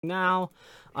Now,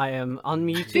 I am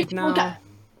unmuted now.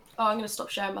 Oh, I'm gonna stop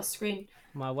sharing my screen.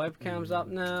 My webcam's up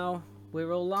now.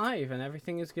 We're all live and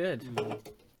everything is good.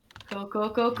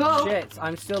 Cool. Shit,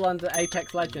 I'm still under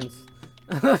Apex Legends.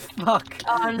 Fuck.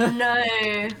 Oh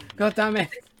no. God damn it.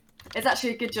 It's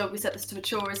actually a good job we set this to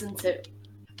mature, isn't it?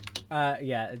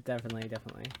 Yeah, definitely.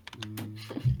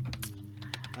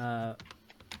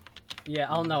 Yeah,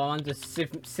 oh no, I'm under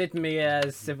Sid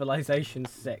Meier's Civilization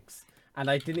 6. And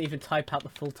I didn't even type out the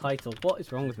full title. What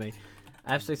is wrong with me?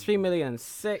 Episode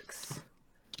 3,000,006.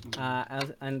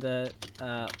 And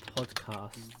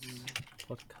podcast.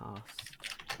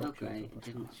 Oh great, it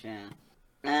didn't share.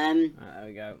 There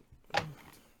we go.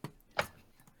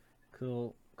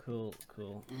 Cool.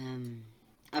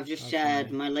 I've just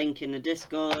shared my link in the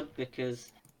Discord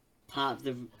because part of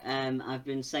the I've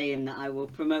been saying that I will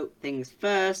promote things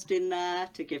first in there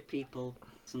to give people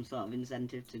some sort of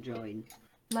incentive to join.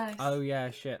 Nice. Oh yeah,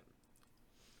 shit.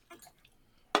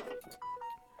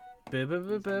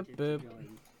 Boop.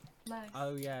 Nice.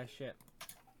 Oh yeah, shit.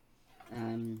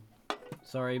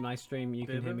 Sorry, my stream, you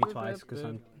can hear me twice because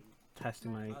I'm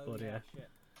testing my audio.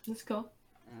 Let's go.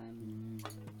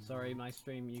 Sorry, my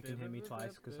stream, you can hear me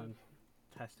twice because I'm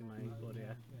testing my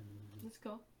audio. Let's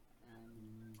go.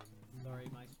 Sorry,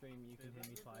 my stream, you can hear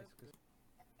me twice because...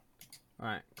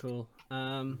 Alright, cool.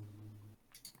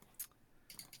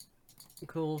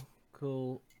 Cool.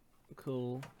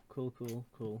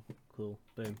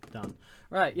 Boom, done.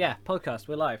 Right, yeah, podcast,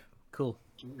 we're live. Cool.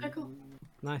 Okay, cool.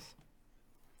 Nice.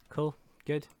 Cool.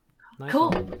 Good. Nice.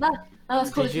 Cool. No, that's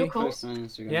cool if GG. you're cool.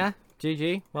 Yeah,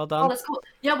 GG. Well Oh, done. that's cool.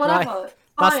 Yeah, whatever.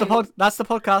 Right. That's the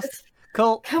podcast.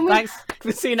 Cool. Can we- Thanks.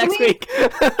 We'll see you next we- week.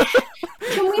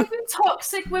 Can we do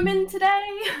toxic women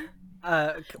today?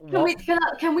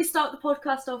 Can we start the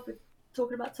podcast off with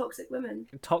talking about toxic women?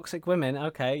 Toxic women.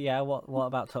 Okay. Yeah. What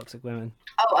about toxic women?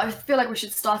 Oh, I feel like we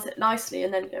should start it nicely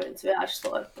and then go into it. I just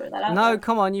thought I'd throw that out. No, there.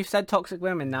 come on. You've said toxic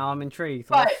women. Now I'm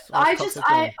intrigued. Right. What's toxic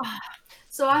women?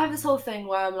 So I have this whole thing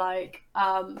where I'm like,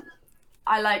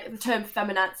 I like the term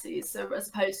feminazis, so as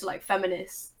opposed to like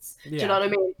feminists. Do you know what I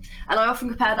mean? And I often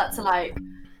compare that to like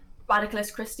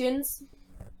radicalist Christians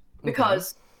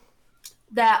because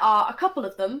there are a couple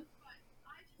of them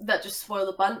that just spoil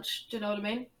the bunch. Do you know what I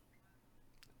mean?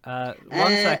 1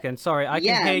 second. Sorry, I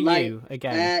can hear you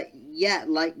again. Yeah,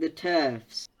 like the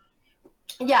TERFs.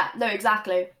 Yeah. No.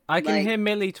 Exactly. I can hear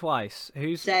Millie twice.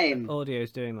 Whose Same. audio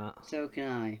is doing that? So can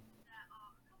I.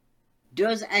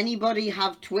 Does anybody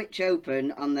have Twitch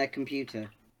open on their computer?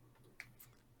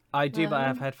 I do, but I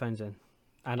have headphones in,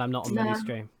 and I'm not on Millie's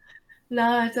stream. No,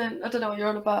 I don't know what you're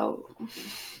on about.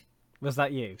 Was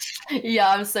that you? Yeah,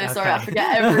 I'm so sorry. I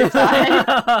forget every time.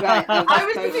 Right, I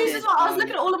was confused as well. I was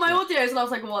looking at all of my audios and I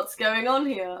was like, "What's going on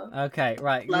here?" Okay,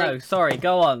 right. Like- No, sorry.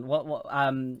 Go on. What?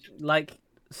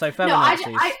 So No,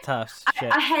 feminazis, TERFs, shit.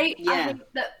 I hate Yeah.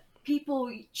 that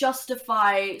people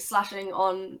justify slashing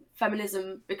on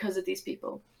feminism because of these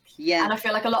people. Yeah, And I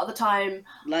feel like a lot of the time,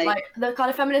 like like the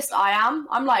kind of feminist I am,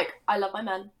 I'm like, I love my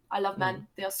men. I love men.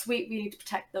 They are sweet. We need to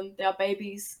protect them. They are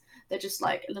babies. They're just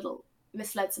like a little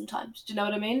misled sometimes. Do you know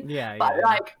what I mean? Yeah. But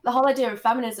like the whole idea of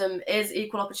feminism is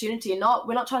equal opportunity.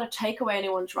 We're not trying to take away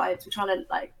anyone's rights. We're trying to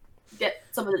like get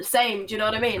some of the same. Do you know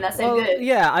what I mean? That's so good.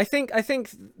 Yeah, I think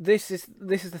this is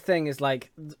the thing is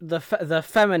like the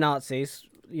feminazis,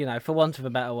 you know, for want of a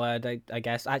better word, I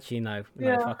guess. Actually, no,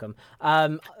 fuck them.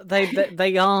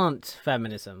 They aren't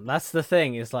feminism. That's the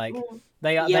thing. Is like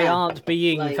they aren't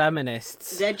being like,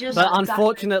 feminists. they're just. But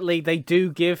unfortunately, they do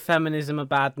give feminism a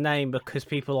bad name because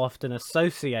people often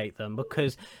associate them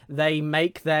because they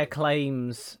make their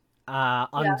claims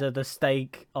under the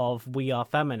stake of we are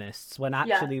feminists when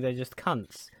actually they're just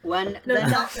cunts. When they're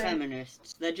not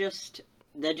feminists, they're just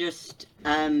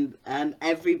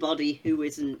everybody who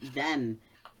isn't them.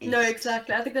 No,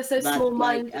 exactly. I think they're so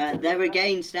small-minded. They're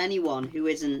against anyone who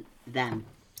isn't them.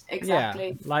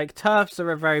 Exactly. Yeah, like TERFs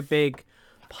are a very big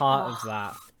part of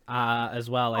that as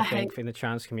well. I think in the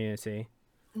trans community.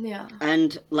 Yeah.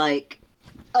 And like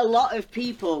a lot of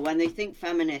people, when they think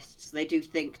feminists, they do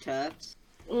think TERFs,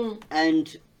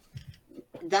 and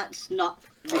that's not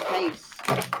the case.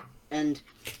 And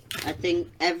I think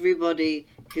everybody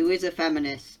who is a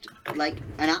feminist, like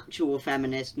an actual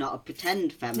feminist, not a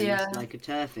pretend feminist like a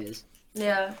TERF is,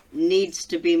 needs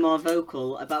to be more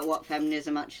vocal about what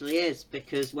feminism actually is.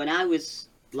 Because when I was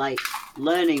like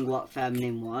learning what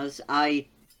feminism was, I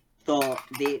thought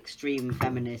the extreme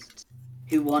feminists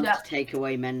who want to take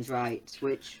away men's rights,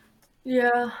 which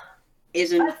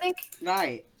isn't I think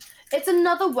right. It's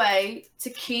another way to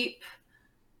keep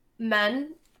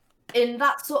men in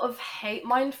that sort of hate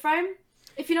mind frame.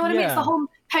 If you know what I mean, it's the whole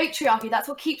patriarchy. That's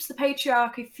what keeps the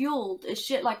patriarchy fueled. Is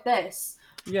shit like this.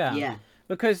 Yeah.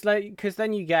 Because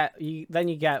then you get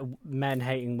men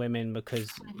hating women because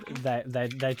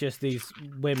they're just these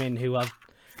women who are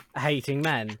hating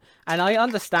men, and I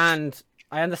understand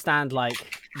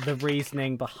like the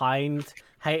reasoning behind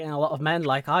hating a lot of men.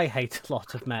 Like, I hate a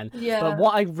lot of men, but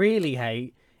what I really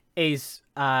hate is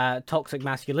toxic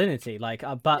masculinity. Like,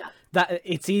 but that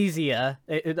it's easier.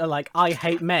 Like, I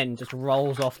hate men just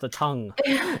rolls off the tongue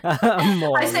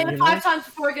more. I say it 5 times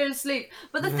before I go to sleep.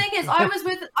 But the thing is,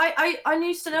 I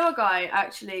used to know a guy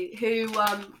actually who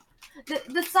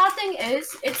the sad thing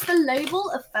is, it's the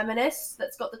label of feminist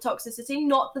that's got the toxicity,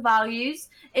 not the values.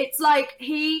 It's like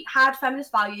he had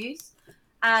feminist values,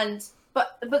 and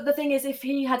but the thing is, if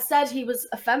he had said he was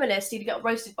a feminist, he'd get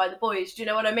roasted by the boys. Do you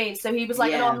know what I mean? So he was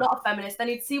like, no, I'm not a feminist. Then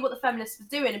he'd see what the feminists were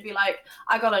doing and be like,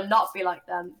 I gotta not be like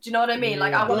them. Do you know what I mean?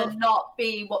 Like, I want to not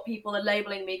be what people are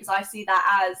labeling me, because I see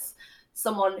that as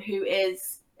someone who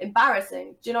is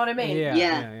embarrassing. Do you know what I mean?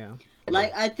 Yeah.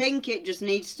 Like, I think it just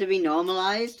needs to be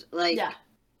normalized. Like,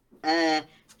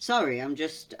 sorry, I'm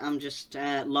just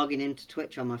logging into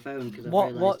Twitch on my phone because I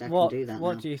realized I can do that.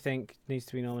 What do you think needs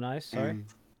to be normalized? Sorry.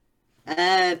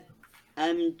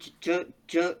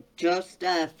 Just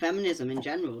feminism in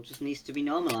general just needs to be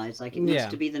normalized. Like, it needs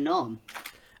to be the norm.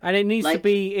 And it needs to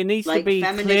be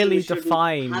clearly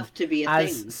defined have to be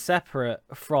as thing. Separate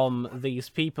from these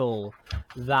people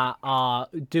that are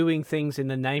doing things in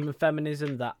the name of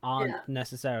feminism that aren't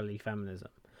necessarily feminism.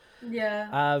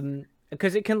 Yeah.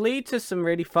 Because it can lead to some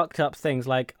really fucked up things.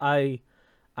 Like, to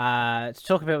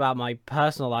talk a bit about my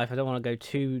personal life, I don't want to go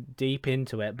too deep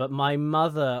into it, but my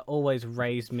mother always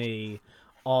raised me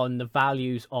on the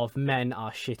values of men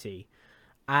are shitty.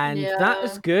 And that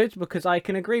is good, because I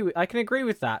can agree with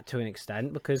that to an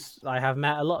extent, because I have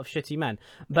met a lot of shitty men.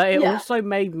 But it also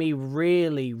made me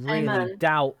really, really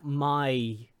doubt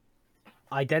my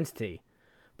identity,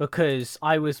 because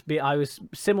I was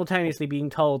simultaneously being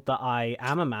told that I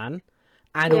am a man,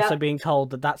 and also being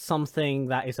told that that's something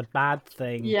that is a bad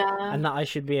thing, and that I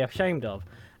should be ashamed of.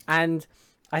 And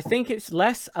I think it's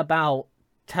less about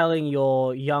telling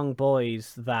your young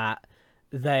boys that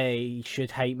they should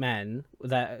hate men,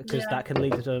 because that can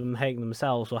lead to them hating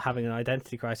themselves or having an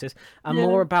identity crisis, and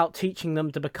more about teaching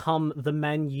them to become the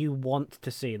men you want to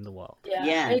see in the world.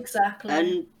 Yeah,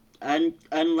 exactly. And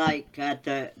like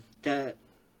the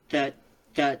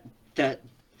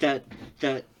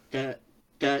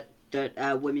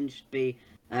women should be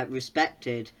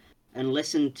respected and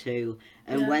listened to,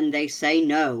 and when they say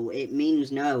no, it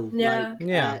means no.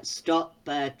 Stop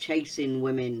chasing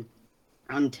women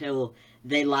until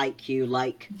they like you.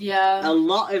 Like, a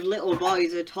lot of little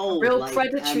boys are told real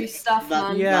predatory stuff,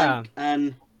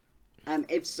 man.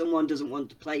 If someone doesn't want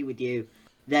to play with you,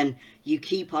 then you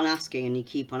keep on asking and you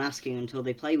keep on asking until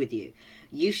they play with you.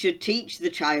 You should teach the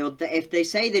child that if they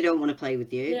say they don't want to play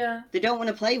with you, they don't want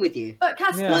to play with you. But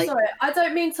Casper, sorry, I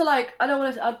don't mean to I don't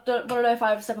want to know if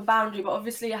I have set a boundary, but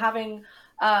obviously having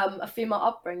a female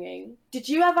upbringing, did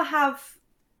you ever have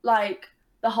like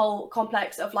the whole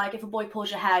complex of like, if a boy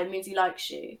pulls your hair, it means he likes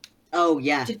you? Oh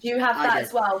yeah. Did you have that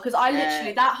as well? Because I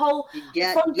literally that whole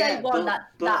from day one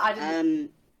that I didn't.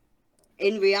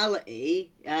 In reality,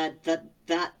 that's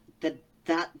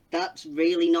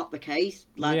really not the case.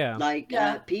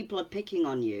 People are picking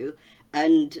on you,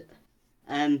 and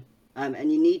you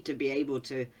need to be able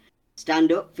to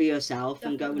stand up for yourself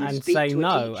and go and speak to a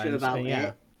teacher about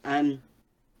it.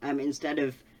 Instead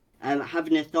of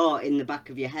having a thought in the back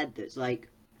of your head that's like,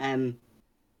 oh,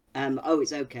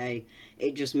 it's okay.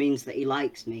 It just means that he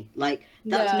likes me. Like,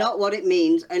 that's not what it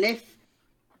means. And if,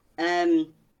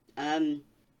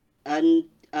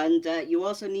 you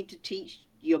also need to teach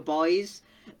your boys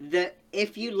that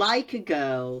if you like a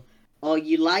girl or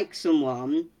you like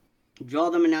someone, draw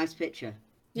them a nice picture.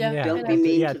 Don't be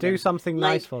mean to them. Do something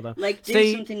nice for them. Like,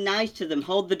 do something nice to them.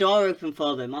 Hold the door open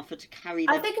for them. Offer to carry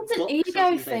them. I think it's an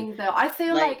ego thing, though. I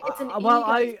feel like it's an ego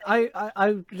thing.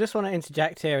 I just want to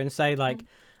interject here and say, like,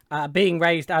 being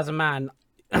raised as a man,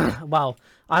 well,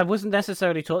 I wasn't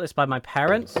necessarily taught this by my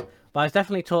parents, but I was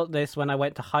definitely taught this when I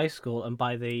went to high school and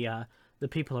by the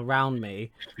people around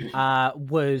me,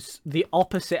 was the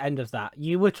opposite end of that.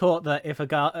 You were taught that if a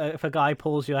guy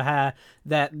pulls your hair,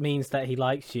 that means that he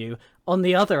likes you. On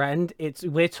the other end,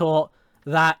 we're taught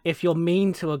that if you're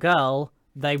mean to a girl,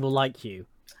 they will like you.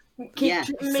 Keep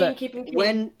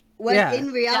When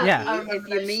in reality, if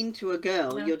you're mean to a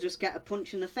girl, you'll just get a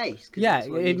punch in the face.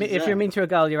 If you're mean to a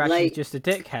girl, you're actually just a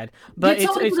dickhead. But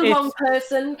you're talking to the wrong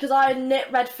person, because I knit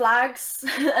red flags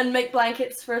and make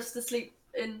blankets for us to sleep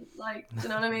in like, do you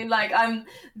know what I mean? Like, I'm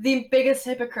the biggest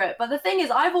hypocrite. But the thing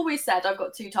is, I've always said I've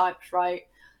got two types, right?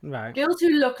 Right. Girls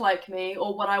who look like me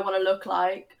or what I want to look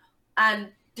like, and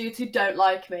dudes who don't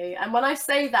like me. And when I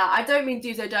say that, I don't mean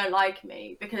dudes who don't like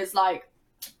me, because like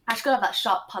I just gotta have that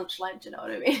sharp punchline, do you know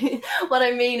what I mean? What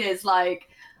I mean is, like,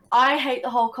 I hate the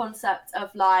whole concept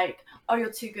of like, oh,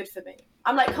 you're too good for me.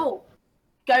 I'm like, cool,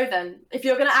 go then. If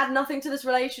you're gonna add nothing to this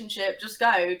relationship, just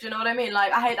go. Do you know what I mean?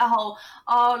 Like, I hate the whole,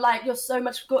 oh, like, you're so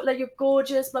much good, like, you're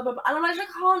gorgeous, blah blah blah. And I'm like, I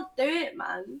can't do it,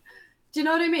 man. Do you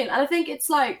know what I mean? And I think it's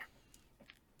like,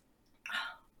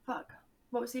 fuck,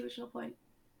 what was the original point?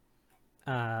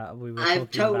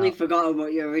 I've totally forgotten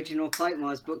what your original point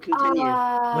was, but continue.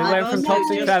 We went from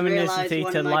toxic femininity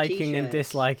to liking and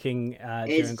disliking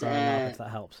during growing up, if that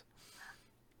helps.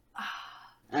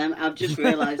 I've just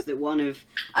realised that one of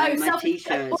my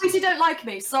t-shirts... Boys who don't like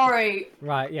me, sorry.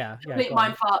 Right, yeah. Complete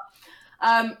mind fart.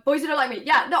 Boys who don't like me.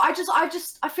 Yeah, no, I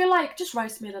feel like, just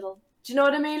roast me a little. Do you know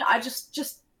what I mean? I just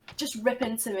rip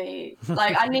into me.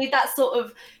 Like, I need that sort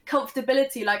of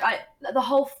comfortability. Like, the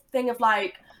whole thing of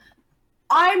like,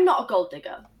 I'm not a gold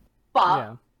digger,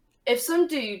 but if some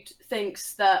dude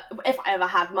thinks that, if I ever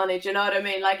had money, do you know what I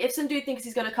mean? Like, if some dude thinks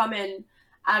he's going to come in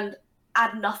and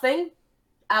add nothing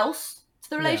else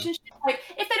to the relationship, like,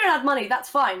 if they don't have money, that's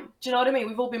fine. Do you know what I mean?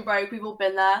 We've all been broke, we've all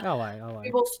been there.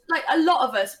 We've all, like, a lot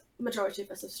of us, majority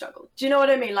of us have struggled. Do you know what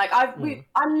I mean? Like,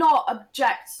 I'm not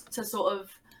object to sort of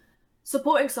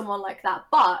supporting someone like that,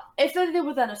 but if they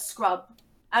were then a scrub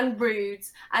and rude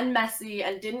and messy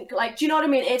and didn't, like, do you know what I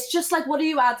mean? It's just like, what are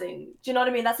you adding? Do you know what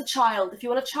I mean? That's a child. If you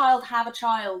want a child, have a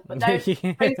child, but don't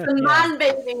bring some man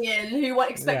bathing in who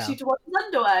expects you to wash his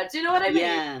underwear. Do you know what I mean?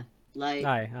 Yeah, like,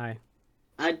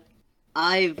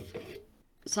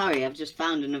 I've just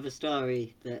found another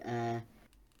story that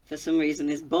for some reason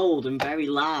is bold and very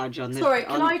large on the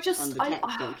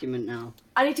text document now.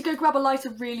 I need to go grab a lighter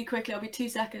really quickly. I'll be 2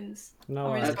 seconds. No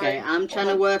worries. Okay, I'm trying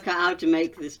to work out how to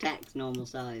make this text normal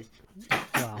size.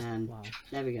 Wow.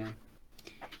 There we go.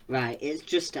 Right, it's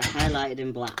just highlighted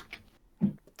in black.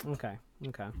 Okay.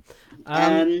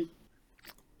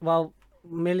 Well,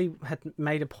 Millie had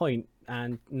made a point,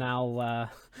 and now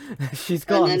she's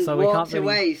gone, so we can't really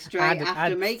away straight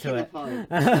after making the point.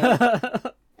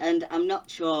 So, and I'm not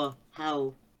sure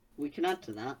how we can add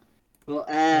to that.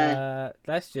 But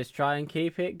let's just try and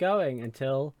keep it going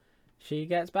until she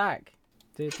gets back.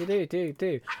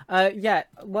 Yeah.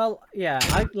 Well, yeah.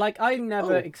 I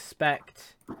never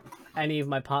expect any of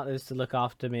my partners to look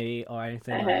after me or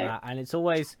anything like that, and it's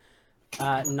always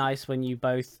nice when you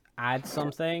both add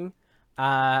something.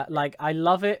 Like, I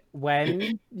love it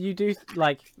when you do,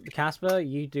 like, Casper,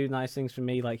 you do nice things for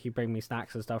me, like you bring me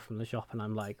snacks and stuff from the shop, and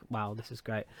I'm like, wow, this is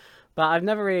great. But I've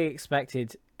never really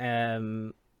expected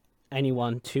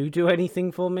anyone to do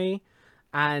anything for me,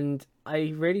 and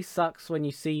it really sucks when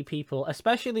you see people,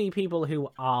 especially people who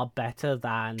are better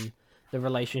than the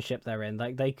relationship they're in.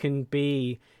 Like, they can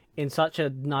be in such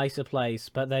a nicer place,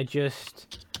 but they're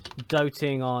just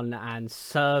doting on and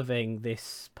serving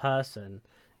this person.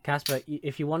 Casper,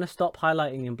 if you want to stop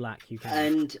highlighting in black, you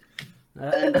can.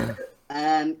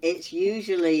 And it's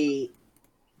usually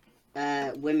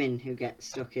women who get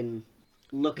stuck in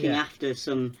looking after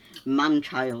some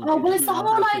man-child. Oh, well, it's the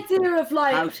whole idea of,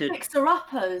 like,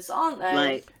 fixer-uppers, aren't they?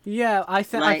 Like, yeah, I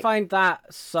find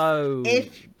that so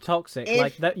toxic.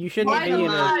 Like, that you shouldn't be in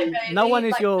a... No one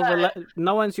is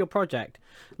no one's your project.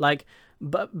 Like,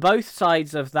 but both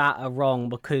sides of that are wrong,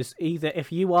 because either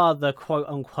if you are the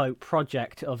quote-unquote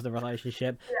project of the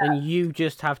relationship, then you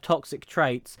just have toxic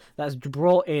traits that's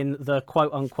brought in the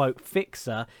quote-unquote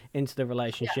fixer into the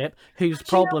relationship, whose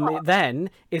problem then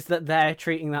is that they're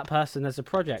treating that person as a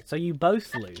project. So you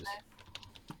both lose.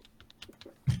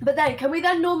 But then, can we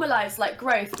then normalise, like,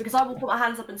 growth? Because I will put my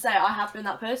hands up and say I have been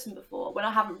that person before, when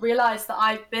I haven't realised that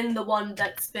I've been the one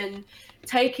that's been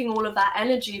taking all of that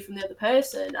energy from the other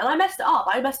person. And I messed it up.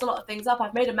 I messed a lot of things up.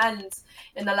 I've made amends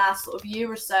in the last sort of year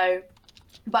or so.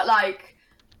 But, like,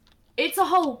 it's a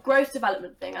whole growth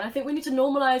development thing. And I think we need to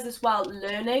normalise as well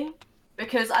learning.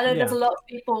 Because I know there's a lot of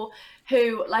people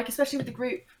who, like, especially with the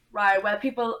group, right, where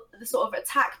people sort of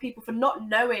attack people for not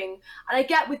knowing. And I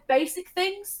get with basic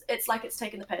things, it's like it's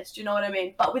taking the piss, do you know what I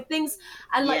mean? But with things,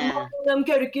 and like, them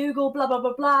go to Google, blah, blah,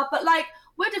 blah, blah. But like,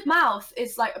 word of mouth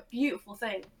is like a beautiful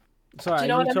thing.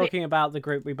 Sorry, are you talking about the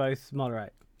group we both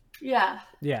moderate? Yeah.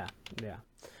 Yeah.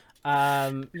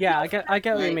 I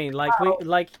get what you mean. Like,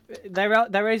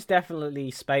 there is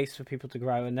definitely space for people to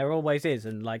grow, and there always is.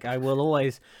 And like, I will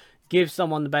always give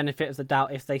someone the benefit of the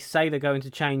doubt if they say they're going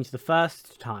to change the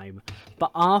first time,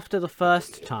 but after the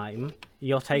first time,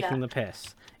 you're taking the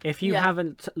piss. If you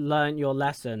haven't learned your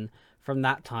lesson from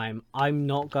that time, I'm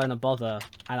not going to bother,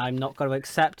 and I'm not going to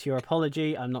accept your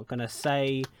apology. I'm not going to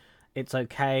say it's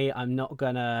okay. I'm not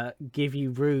going to give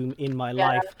you room in my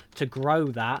life to grow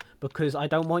that, because I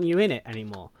don't want you in it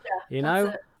anymore. Yeah, you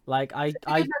know? Like, it's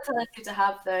a good mentality to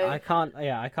have, though. I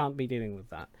can't be dealing with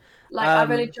that. Like, I've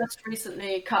only just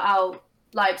recently cut out,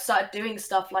 like, started doing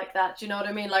stuff like that. Do you know what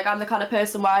I mean? Like, I'm the kind of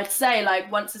person where I'd say, like,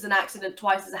 once is an accident,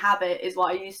 twice is a habit, is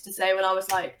what I used to say when I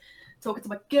was, like, talking to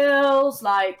my girls.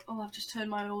 Like, oh, I've just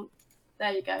turned my old...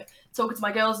 There you go. Talking to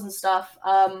my girls and stuff.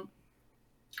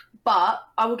 But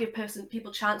I will give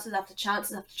people chances after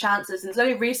chances after chances. And it's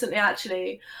only recently,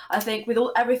 actually, I think, with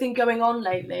everything going on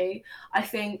lately, I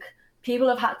think people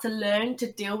have had to learn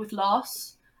to deal with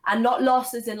loss. And not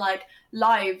loss as in, like,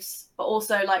 lives, but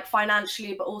also, like,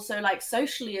 financially, but also, like,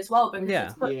 socially as well. Because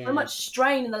it's put so much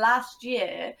strain in the last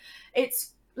year.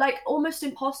 It's, like, almost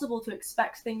impossible to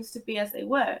expect things to be as they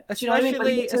were. Do you know what I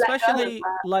mean? Especially,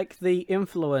 like, the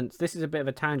influence... This is a bit of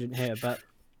a tangent here, but,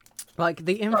 like,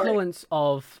 the influence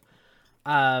of...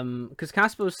 Because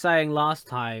Casper was saying last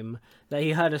time that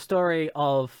he heard a story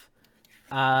of...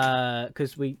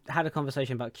 because we had a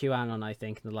conversation about QAnon, I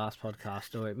think, in the last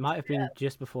podcast, or it might have been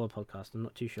just before the podcast, I'm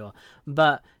not too sure.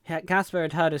 But Casper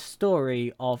had heard a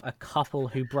story of a couple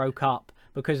who broke up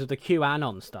because of the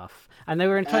QAnon stuff, and they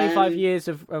were in 25 years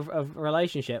of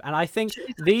relationship. And I think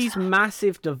these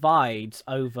massive divides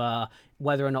over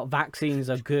whether or not vaccines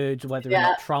are good, whether or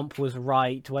not Trump was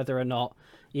right, whether or not,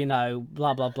 you know,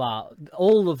 blah, blah, blah.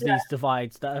 All of these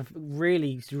divides that have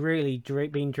really, really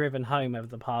been driven home over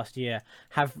the past year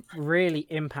have really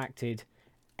impacted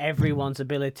everyone's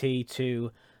ability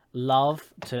to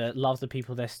love the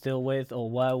people they're still with or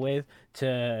were with,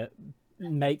 to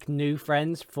make new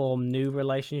friends, form new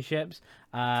relationships,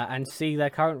 and see their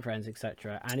current friends,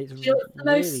 etc. And it's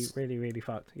really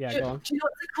fucked. Yeah, go on. Do you know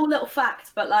what's a cool little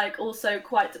fact, but, like, also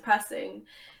quite depressing?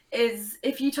 Is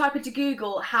if you type into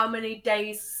Google how many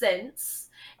days since,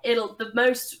 the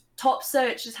most top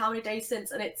search is how many days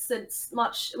since, and it's since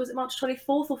March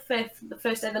 24th or 5th, the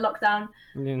first day of the lockdown.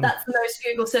 That's the most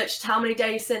Google searched, how many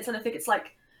days since, and I think it's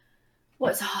like,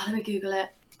 let me Google it.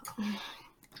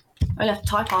 I have to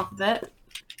type half of it.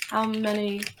 How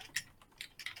many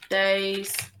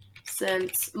days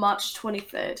since March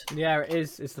 23rd? Yeah, it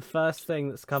is. It's the first thing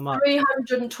that's come up.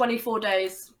 324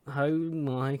 days. Oh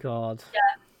my god. Yeah.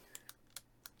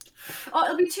 Oh,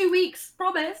 it'll be 2 weeks,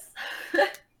 promise.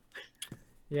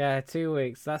 Yeah, 2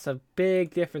 weeks. That's a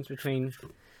big difference between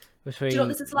Do you know what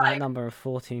this is like? that number of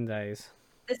 14 days.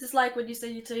 This is like when you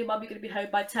say you tell your mum you're going to be home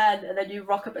by 10, and then you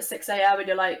rock up at 6 a.m. and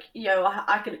you're like, yo,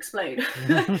 I can explain. Do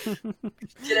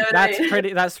you know what I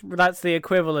mean? That's the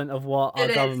equivalent of what our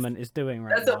government is doing right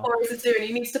now. That's what Boris is doing.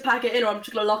 He needs to pack it in, or I'm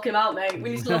just going to lock him out, mate.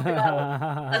 We need to lock him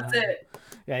out. That's it.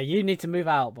 Yeah, you need to move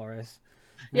out, Boris.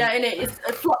 Yeah, innit? It's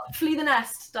flee the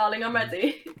nest, darling. I'm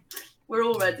ready. We're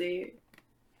all ready.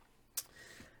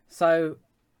 So,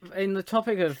 in the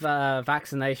topic of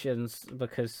vaccinations,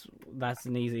 because that's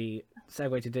an easy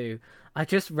segue to do, I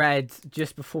just read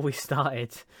just before we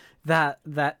started that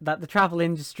the travel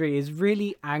industry is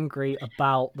really angry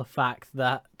about the fact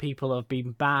that people have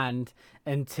been banned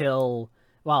until,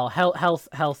 well, health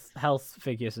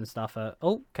figures and stuff are...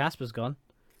 Oh, Casper's gone.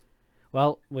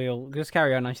 Well, we'll just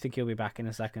carry on. I think he'll be back in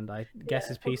a second. I guess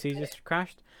his PC just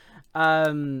crashed.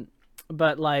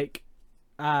 But, like,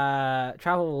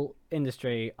 travel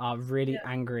industry are really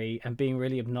angry and being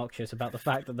really obnoxious about the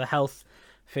fact that the health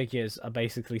figures are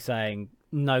basically saying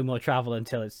no more travel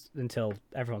until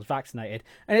everyone's vaccinated.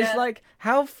 And it's like,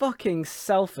 how fucking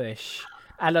selfish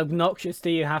and obnoxious do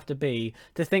you have to be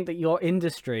to think that your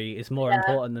industry is more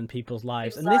important than people's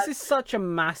lives? Exactly. And this is such a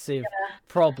massive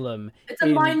problem. It's a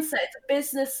mindset. It's a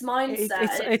business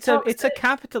mindset. It's a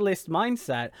capitalist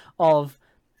mindset of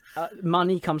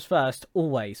money comes first,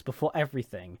 always, before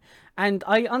everything. And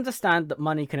I understand that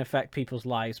money can affect people's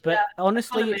lives, but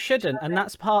honestly, it shouldn't. And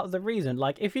that's part of the reason.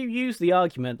 Like, if you use the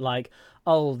argument like,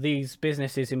 oh, these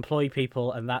businesses employ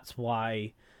people and that's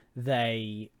why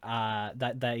they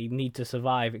need to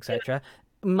survive, etc.,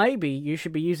 maybe you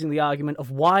should be using the argument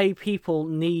of why people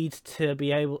need to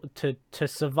be able to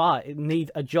survive,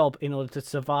 need a job in order to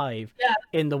survive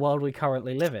in the world we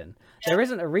currently live in. There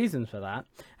isn't a reason for that.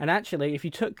 And actually, if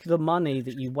you took the money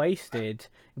that you wasted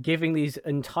giving these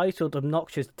entitled,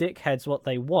 obnoxious dickheads what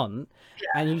they want,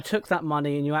 and you took that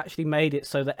money and you actually made it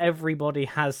so that everybody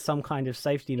has some kind of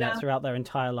safety net throughout their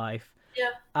entire life,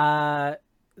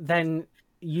 then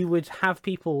you would have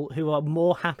people who are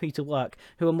more happy to work,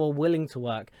 who are more willing to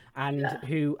work, and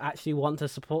who actually want to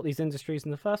support these industries in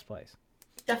the first place.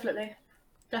 Definitely.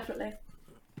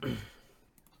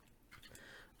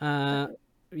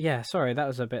 yeah, sorry, that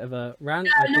was a bit of a rant.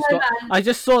 No, I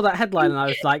just saw that headline and I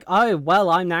was like, oh, well,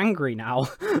 I'm angry now.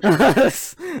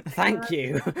 Thank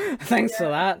you. Thanks for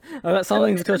that. I've got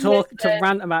something to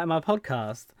rant about in my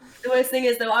podcast. The worst thing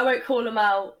is, though, I won't call them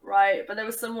out, right? But there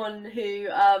was someone who,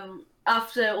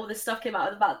 after all this stuff came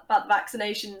out about the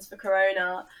vaccinations for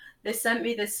corona, they sent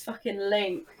me this fucking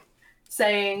link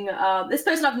saying, this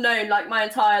person I've known like my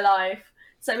entire life,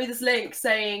 sent me this link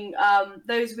saying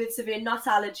those with severe nut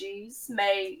allergies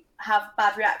may have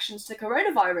bad reactions to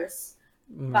coronavirus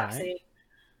vaccine.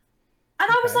 And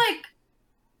I was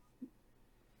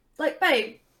like,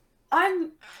 babe,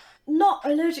 I'm not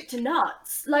allergic to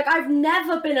nuts. Like, I've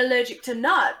never been allergic to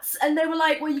nuts. And they were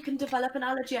like, well, you can develop an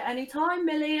allergy at any time,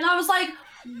 Millie. And I was like,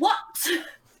 what?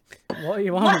 What are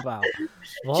you on about?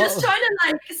 What? Just trying to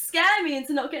like scare me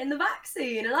into not getting the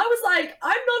vaccine. And I was like,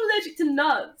 I'm not allergic to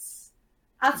nuts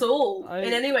at all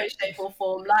in any way, shape, or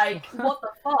form. Like, what the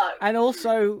fuck? And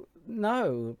also,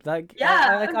 no, like,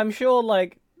 yeah, I'm sure,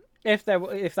 like, if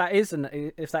that is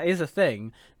a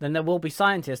thing, then there will be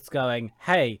scientists going,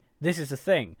 hey, this is a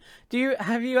thing.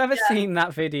 Have you ever seen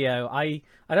that video? I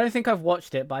don't think I've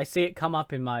watched it, but I see it come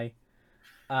up in my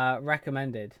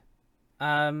recommended.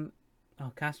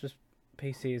 Casper's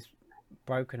PC is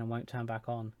broken and won't turn back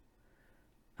on.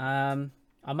 I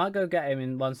might go get him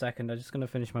in 1 second. I'm just going to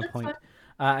finish my point.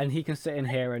 And he can sit in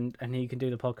here and he can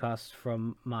do the podcast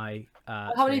from my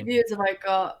how many viewers have I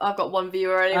got? I've got one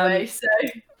viewer anyway, so.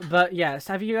 But yes,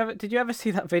 did you ever see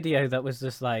that video that was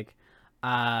just like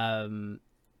actually,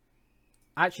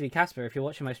 Casper, if you're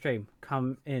watching my stream,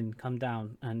 come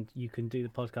down and you can do the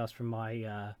podcast from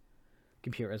my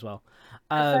computer as well.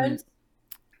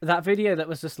 That video that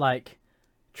was just like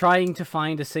trying to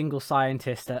find a single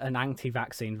scientist at an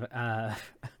anti-vaccine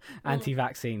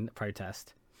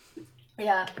protest.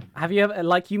 Yeah. Have you ever,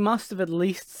 like, you must have at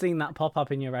least seen that pop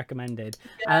up in your recommended.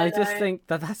 Yeah, and I just think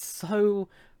that that's so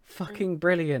fucking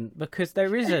brilliant, because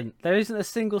there isn't a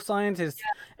single scientist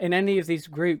in any of these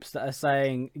groups that are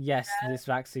saying, yes, this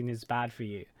vaccine is bad for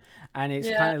you. And it's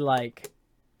kind of like,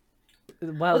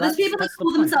 well, there's people that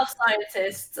call themselves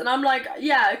scientists, and I'm like,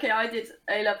 yeah, okay, I did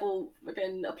A-level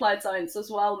fucking applied science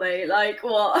as well, mate. Like,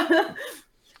 what?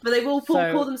 But they will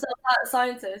call themselves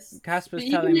scientists. Casper's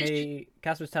telling me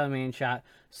in chat,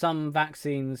 some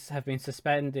vaccines have been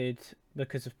suspended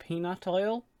because of peanut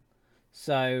oil.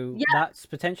 So that's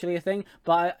potentially a thing.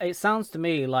 But it sounds to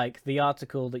me like the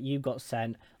article that you got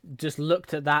sent just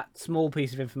looked at that small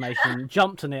piece of information,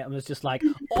 jumped on it, and was just like,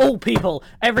 all people,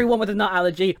 everyone with a nut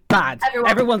allergy, bad.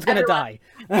 Everyone's going to die.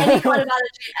 Any kind of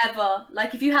allergy ever.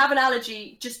 Like, if you have an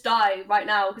allergy, just die right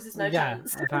now, because there's no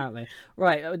chance. Yeah, apparently.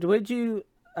 Right, would you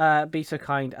be so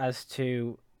kind as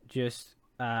to just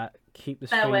keep the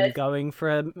stream going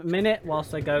for a minute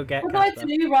whilst I go get Casper? What do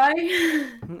I do,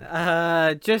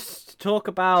 right? Just talk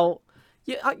about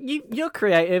you're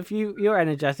creative, you're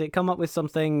energetic. Come up with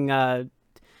something.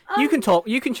 You can talk.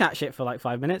 You can chat shit for like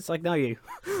 5 minutes. I know you.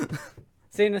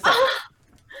 See you in a sec.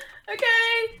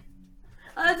 Okay.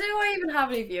 Do I even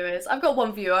have any viewers? I've got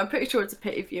one viewer. I'm pretty sure it's a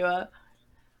pity viewer.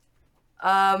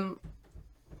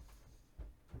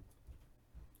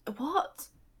 What?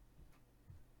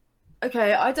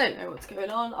 Okay, I don't know what's going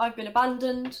on. I've been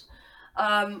abandoned.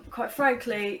 Quite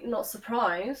frankly, not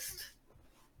surprised.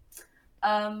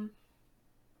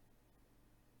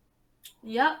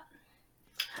 Yeah.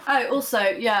 Oh, also,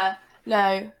 yeah,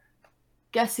 no.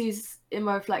 Guess who's in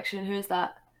my reflection? Who is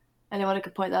that? Anyone who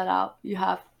could point that out? You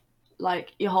have,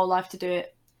 like, your whole life to do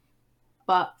it.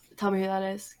 But tell me who that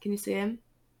is. Can you see him?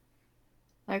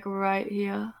 Like, right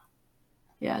here.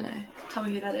 Yeah, no. Tell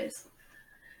me who that is.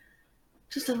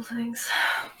 Just little things.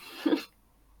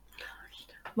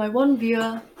 My one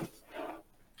viewer.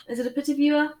 Is it a pity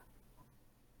viewer?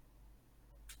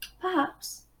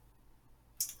 Perhaps.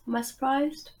 Am I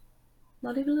surprised?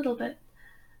 Not even a little bit.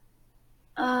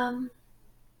 Hello?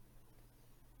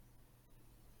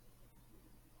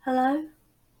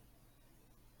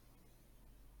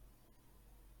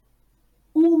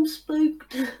 Oh, I'm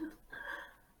spooked.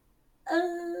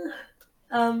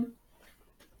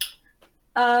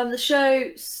 The show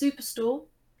Superstore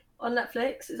on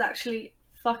Netflix is actually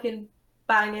fucking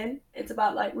banging. It's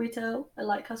about like retail and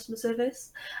like customer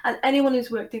service, and anyone who's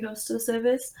worked in customer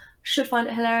service should find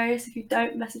it hilarious. If you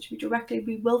don't, message me directly.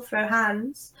 We will throw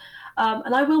hands,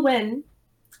 and I will win,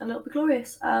 and it'll be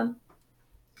glorious. And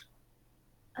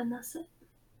that's it.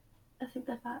 I think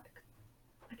they're back.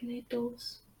 I can hear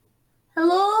doors.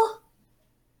 Hello?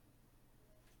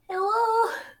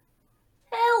 Hello?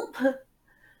 Help!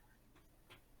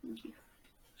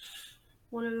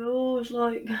 One of those,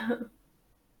 like.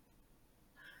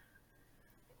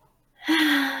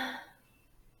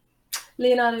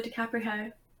 Leonardo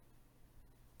DiCaprio.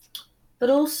 But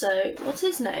also, what's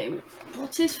his name?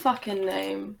 What's his fucking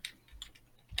name?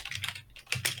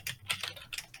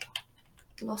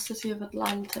 Lost City of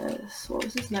Atlantis. What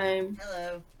was his name?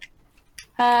 Hello.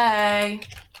 Hey.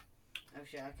 Oh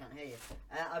shit, I can't hear you.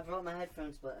 I brought my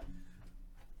headphones, but...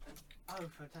 Oh,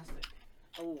 fantastic.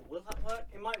 Oh, will that work?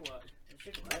 It might work. It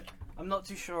should work. I'm not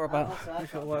too sure about also,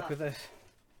 if it'll work with this.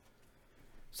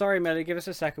 Sorry, Millie, give us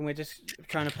a second. We're just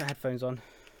trying to put headphones on.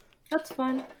 That's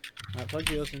fine. Right, plug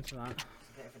yours into that. It's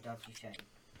a bit of a dodgy shape.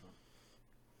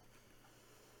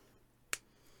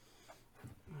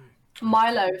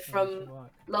 Milo from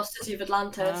Lost City of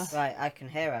Atlantis. Right, I can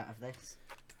hear out of this.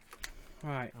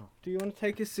 Right. Oh. Do you want to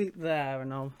take a seat there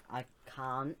and I'll... I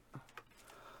can't.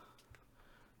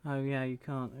 Oh, yeah, you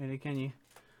can't really, can you?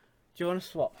 Do you want to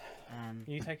swap?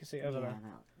 You take a seat over yeah, there.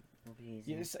 that will be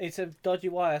easier. It's a dodgy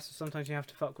wire, so sometimes you have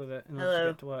to fuck with it in order to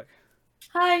Hello. get to work.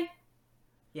 Hi.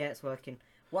 Yeah, it's working.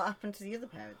 What happened to the other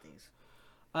pair of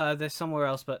these? There's somewhere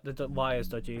else, but the wire's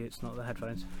dodgy. It's not the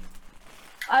headphones.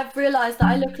 I've realised that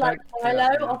I look like Right.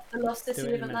 Milo off the Lost Do City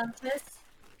it of in a minute. Atlantis.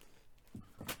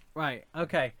 Right.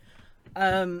 Okay.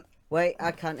 Wait,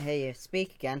 I can't hear you.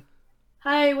 Speak again.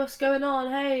 Hey, what's going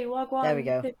on? Hey, wagwan. There we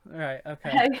go. Right. Okay.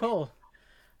 Hey. Cool.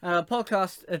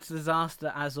 Podcast. It's a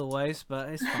disaster as always, but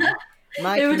it's fine.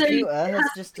 My It would computer only- has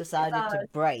just decided to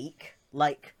bad. break,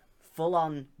 like full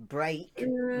on break.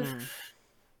 Mm.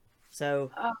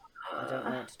 So I don't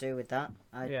know what to do with that.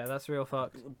 I Yeah, that's real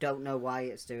fucked. don't know why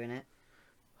it's doing it.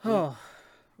 Oh.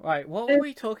 Right, what were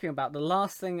we talking about? The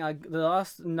last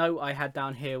note I had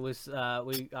down here was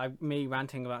me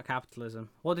ranting about capitalism.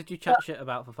 What did you chat shit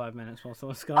about for 5 minutes while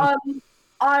someone's gone?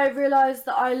 I realised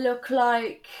that I look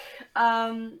like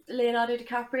Leonardo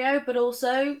DiCaprio, but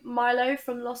also Milo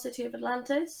from Lost City of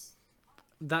Atlantis.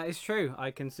 That is true.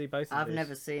 I can see both of I've these.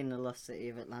 never seen The Lost City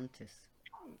of Atlantis.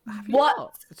 Have you What?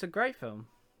 not? It's a great film.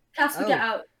 Casper, Oh. get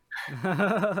out.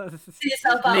 See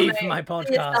yourself out, Leave mate. my See podcast.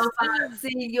 yourself out.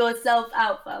 See yourself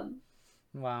out, fam.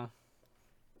 Wow.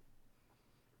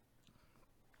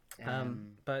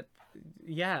 But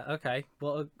yeah, okay.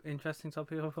 What an interesting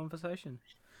topic of conversation.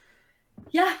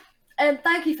 Yeah, and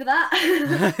thank you for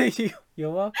that.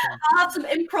 You're welcome. I'll have some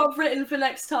improv written for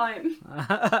next time.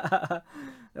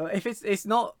 If it's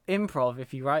not improv,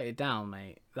 if you write it down,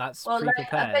 mate, that's Well, like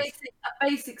pre-prepared. a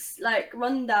basic like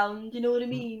rundown. You know what I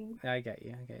mean? I get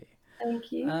you.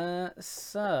 Thank you.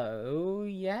 So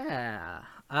yeah.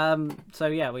 So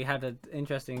yeah, we had an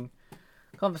interesting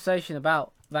conversation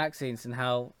about vaccines and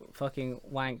how fucking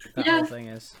wank that Yeah. whole thing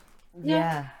is.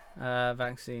 Yeah.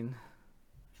 Vaccine.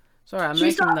 Sorry, I'm Should we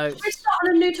making start, notes. should we start on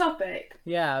a new topic?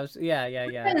 Yeah, yeah. May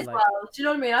as Like, well. Do you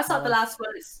know what I mean? I started the well- last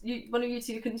one. One of you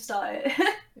two can start it.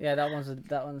 yeah, that one's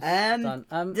done.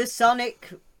 The Sonic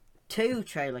 2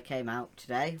 trailer came out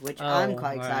today, which I'm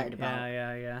quite excited about.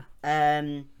 Yeah.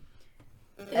 And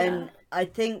Yeah. I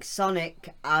think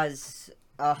Sonic as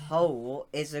a whole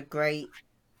is a great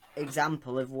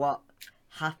example of what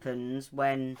happens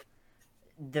when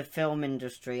the film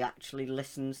industry actually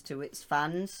listens to its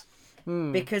fans.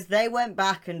 Because they went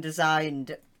back and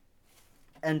designed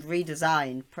and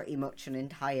redesigned pretty much an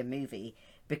entire movie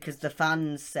because the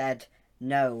fans said,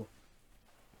 no,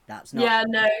 that's not, Yeah,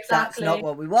 no, that's exactly. not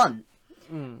what we want.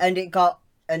 And it got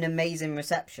an amazing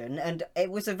reception, and it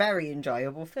was a very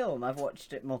enjoyable film. I've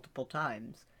watched it multiple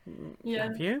times. Yeah.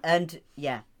 Have you? And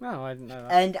yeah, No, I didn't know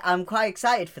that. and I'm quite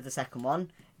excited for the second one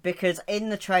because in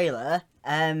the trailer,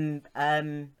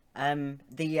 the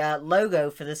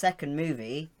logo for the second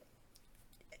movie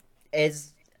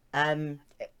is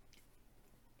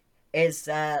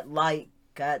like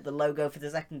the logo for the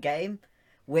second game,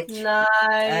 which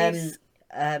Nice.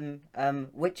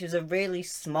 which is a really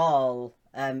small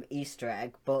Easter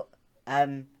egg, but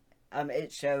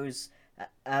it shows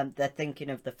they're thinking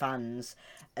of the fans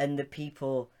and the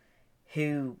people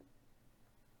who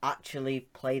actually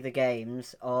play the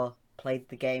games or played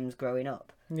the games growing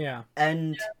up. Yeah.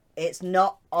 And it's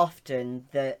not often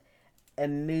that a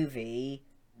movie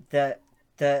that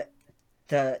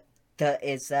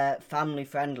is family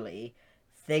friendly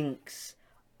thinks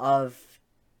of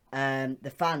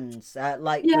the fans,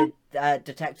 like with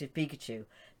Detective Pikachu.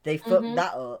 They fucked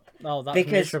that up Oh, that's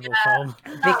Because- miserable film.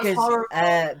 because horrible.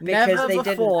 Never they before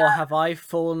didn't. have I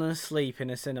fallen asleep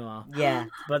in a cinema. Yeah,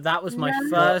 But that was my No.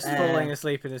 first But, falling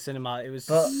asleep in a cinema. It was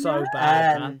but, so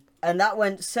bad, man. and that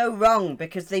went so wrong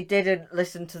because they didn't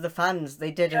listen to the fans. They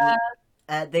didn't.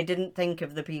 They didn't think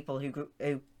of the people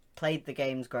who played the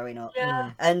games growing up.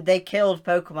 Yeah. And they killed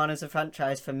Pokemon as a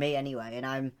franchise for me anyway, and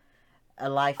I'm a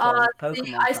lifelong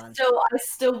Pokemon I fan.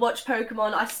 still watch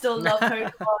Pokemon. I still love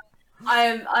Pokemon.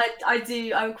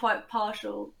 I'm quite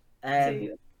partial to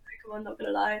Pokemon, not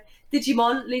gonna lie.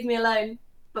 Digimon, leave me alone.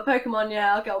 But Pokemon,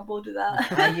 yeah, I'll get on board with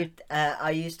that.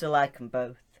 I used to like them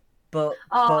both, but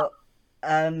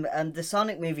the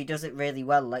Sonic movie does it really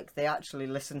well. Like they actually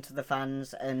listen to the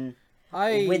fans, and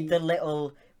with the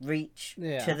little reach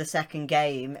to the second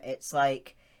game, it's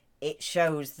like it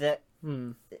shows that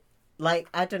like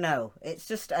I don't know, it's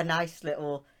just a nice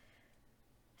little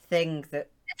thing that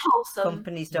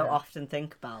companies don't often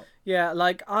think about. Yeah,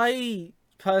 like I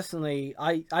personally,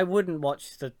 I wouldn't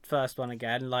watch the first one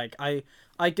again. Like I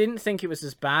didn't think it was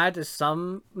as bad as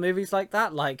some movies like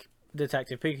that, like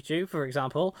Detective Pikachu, for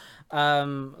example.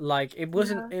 Like it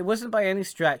wasn't by any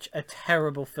stretch a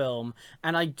terrible film,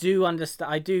 and I do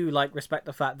understand. I do like respect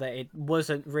the fact that it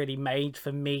wasn't really made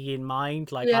for me in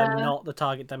mind. Like I'm not the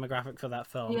target demographic for that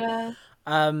film. Yeah.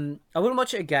 I wouldn't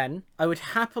watch it again. I would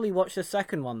happily watch the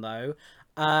second one though.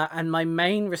 And my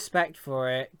main respect for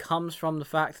it comes from the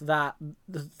fact that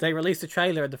they released a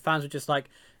trailer and the fans were just like,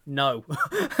 no.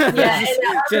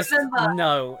 just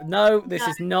no, this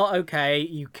is not okay.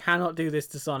 You cannot do this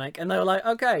to Sonic. And they were like,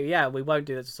 okay, yeah, we won't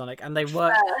do this to Sonic. And they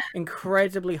worked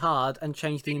incredibly hard and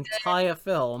changed the entire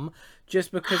film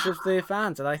just because of the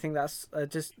fans. And I think that's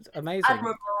just amazing.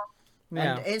 Admirable.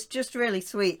 Yeah. And it's just really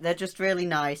sweet. They're just really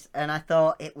nice. And I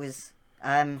thought it was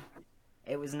an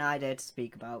idea to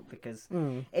speak about because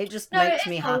it just makes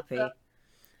me happy.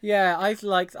 Yeah, I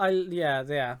like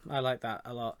that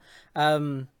a lot.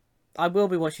 I will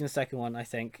be watching the second one. I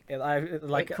think it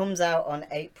comes out on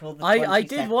April the 22nd. I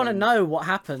did want to know what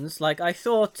happens. Like I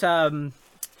thought,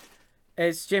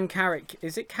 it's Jim Carrey.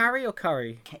 Is it Carrey or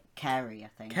Curry? Carrey, I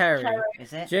think. Carrey.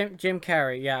 Is it? Jim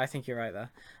Carrey. Yeah, I think you're right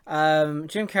there.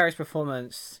 Jim Carrey's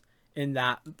performance in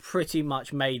that pretty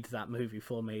much made that movie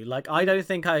for me. Like I don't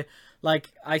think I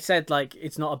said like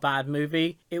it's not a bad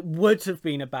movie. It would have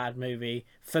been a bad movie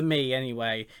for me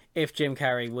anyway if Jim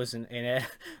Carrey wasn't in it.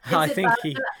 I think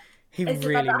he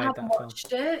really made that film.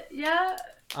 It? Yeah.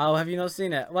 Oh, have you not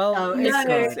seen it? Well,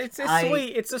 it's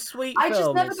sweet. It's a sweet film. I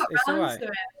just never got it's around to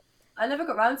it. I never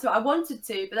got around to it. I wanted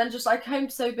to, but then just I came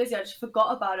so busy, I just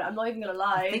forgot about it. I'm not even gonna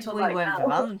lie. I think we went for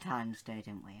Valentine's Day,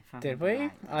 didn't we? Did we?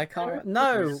 I can't.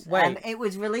 No, wait. It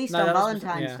was released on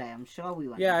Valentine's Day. I'm sure we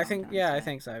went. Yeah, I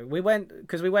think so. We went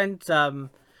because we went to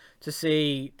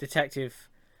see Detective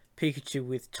Pikachu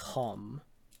with Tom.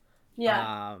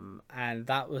 Yeah. And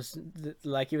that was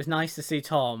like it was nice to see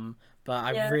Tom. But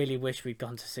I really wish we'd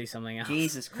gone to see something else.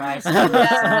 Jesus Christ.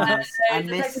 I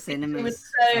miss cinemas.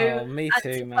 Oh, me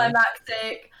too, man.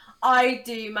 Climactic. I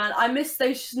do, man. I miss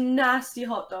those nasty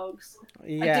hot dogs.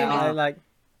 Yeah,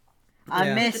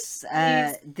 I miss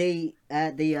the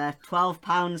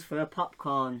 £12 for a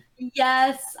popcorn.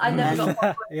 Yes, I never got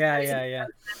popcorn. Yeah.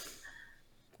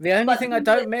 The only thing I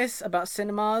don't miss about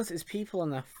cinemas is people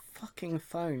on their fucking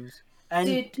phones.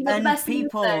 And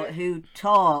people who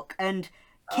talk and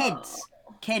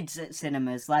kids at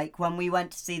cinemas. Like when we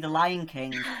went to see The Lion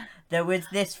King, there was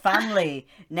this family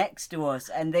next to us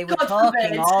and they were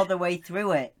talking all the way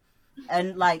through it.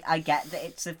 And like I get that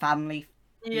it's a family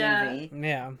movie.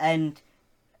 Yeah. And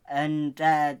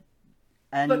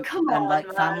come on, like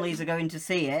man. families are going to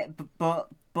see it, but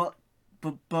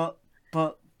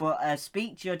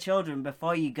speak to your children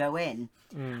before you go in,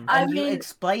 and you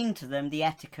explain to them the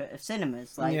etiquette of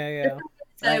cinemas. Like,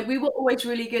 So we were always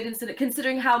really good in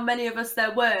considering how many of us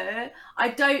there were. I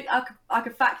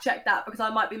could fact check that because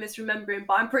I might be misremembering,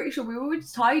 but I'm pretty sure we were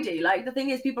always tidy. Like the thing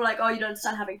is, people are like, oh, you don't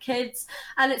understand having kids,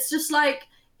 and it's just like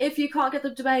if you can't get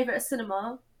them to behave at a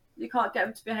cinema, you can't get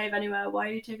them to behave anywhere. Why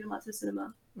are you taking them out to the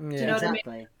cinema? Do you know what I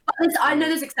mean? But I know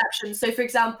there's exceptions. So for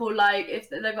example, like if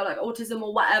they've got like autism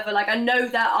or whatever, like I know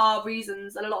there are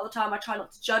reasons, and a lot of the time I try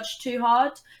not to judge too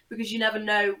hard because you never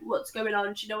know what's going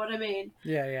on. Do you know what I mean?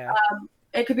 Yeah.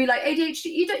 It could be like ADHD.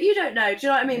 You don't know. Do you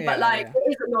know what I mean? But like it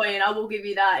is annoying. I will give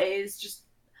you that. It is just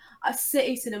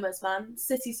city cinemas, man.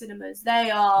 City cinemas.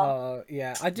 They are. Oh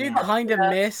yeah, I do kind of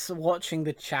miss watching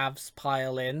the chavs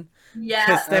pile in. Yeah,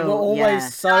 because they were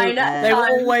always they were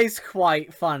always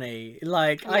quite funny.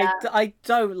 Like I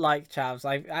don't like chavs.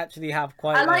 I actually have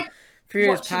quite a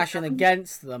furious passion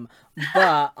against them,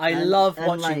 but I love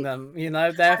watching them. You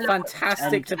know, they're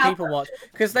fantastic to people watch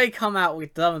because they come out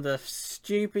with some of the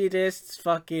stupidest,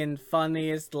 fucking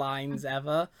funniest lines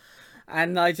ever.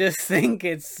 And I just think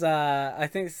it's I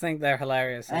think they're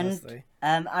hilarious, honestly.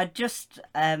 And I'd just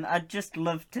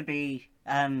love to be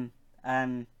in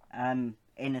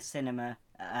a cinema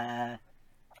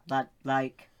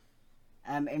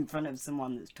in front of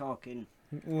someone that's talking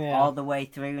all the way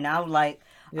through now. Like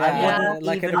I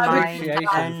wouldn't even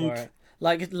mind.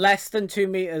 like less than 2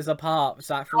 meters apart,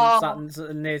 sat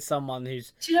near someone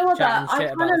who's Do you know what chatting that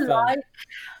shit about the film.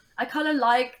 I kind of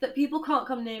like that people can't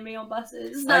come near me on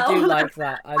buses. No. I do like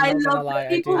that. I'm not gonna lie,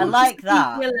 I do. I like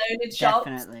that. Alone in shops.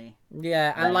 Definitely.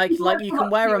 Yeah, and like you can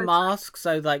wear a mask,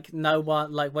 so like no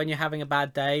one, like when you're having a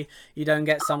bad day, you don't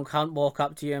get some cunt walk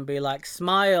up to you and be like,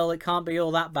 "Smile, it can't be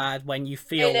all that bad." When you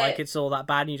feel like it's all that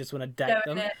bad, and you just want to deck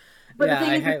them. But yeah, the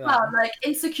thing I is, hate as well, that. like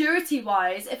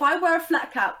insecurity-wise, if I wear a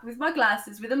flat cap with my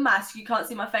glasses, with a mask, you can't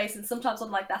see my face, and sometimes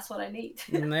I'm like, that's what I need.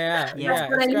 Yeah, Yeah.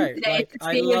 it's great. Like,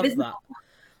 I being love invisible. that.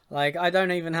 Like, I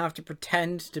don't even have to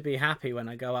pretend to be happy when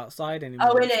I go outside anymore.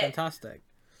 Oh, It's innit? fantastic.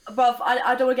 Bruv,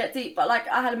 I don't want to get deep, but like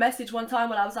I had a message one time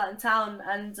when I was out in town,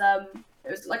 and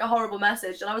it was like a horrible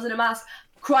message, and I was in a mask,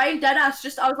 crying dead ass.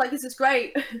 I was like, this is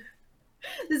great.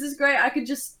 This is great. I could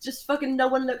just fucking no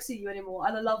one looks at you anymore,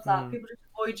 and I love that. People just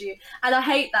avoid you, and I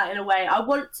hate that in a way. I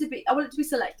want it to be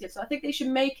selective, so I think they should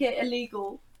make it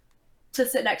illegal to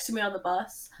sit next to me on the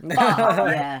bus. But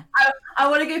Yeah. I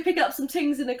want to go pick up some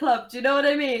things in the club. Do you know what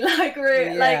I mean? Like,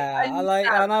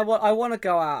 and I want to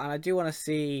go out, and I do want to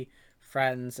see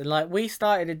friends, and like we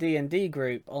started a D&D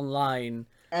group online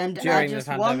And during the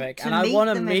pandemic, and I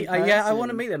want to meet. I want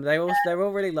to meet them. They're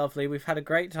all really lovely. We've had a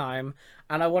great time,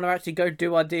 and I want to actually go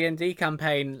do our D&D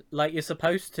campaign like you're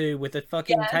supposed to, with a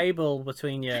fucking table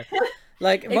between you.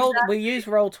 Like we use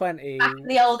Roll20.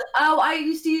 The old I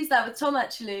used to use that with Tom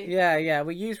actually. Yeah,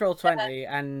 we use Roll20,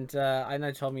 and I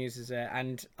know Tom uses it,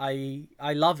 and I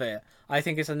love it. I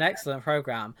think it's an excellent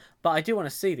program, but I do want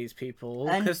to see these people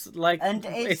because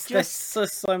it's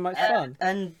just so much fun.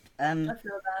 And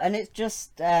it's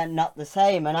just not the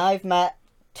same. And I've met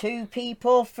 2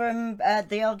 people from the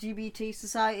LGBT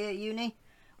society at uni,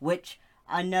 which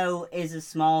I know is a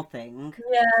small thing.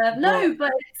 Yeah,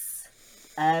 but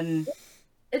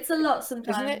it's a lot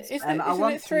sometimes. Isn't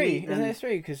it 3? Isn't it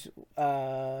 3? Because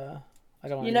I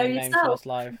don't want to name names first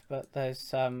live, but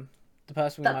there's the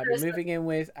person we might be moving in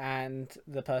with, and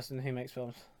the person who makes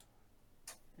films.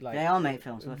 Like, they all make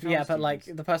films. Yeah, but like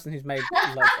the person who's made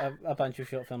like a bunch of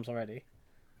short films already.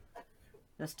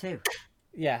 That's 2.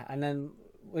 Yeah, and then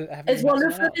is one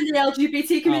of them in the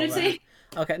LGBT community?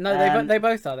 Oh, right. Okay, no, they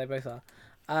both are. They both are.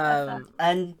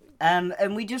 And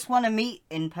we just want to meet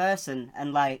in person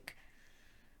and like,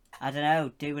 I don't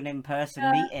know, do an in-person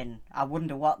meeting. I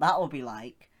wonder what that will be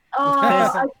like.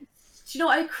 Oh, do you know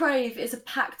what I crave? Is a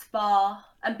packed bar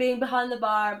and being behind the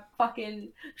bar, fucking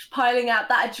piling out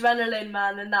that adrenaline,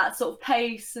 man, and that sort of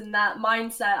pace and that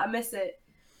mindset. I miss it.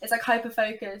 It's like hyper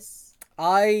focus.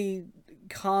 I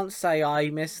can't say I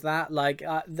miss that. Like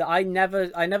I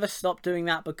never stopped doing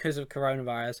that because of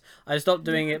coronavirus. I stopped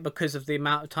doing it because of the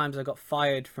amount of times I got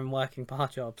fired from working bar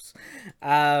jobs.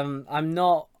 I'm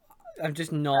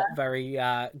just not very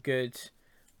good.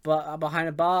 But behind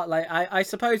a bar, like I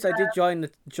suppose I did join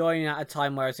at a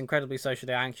time where I was incredibly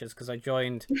socially anxious because I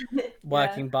joined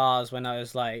working bars when I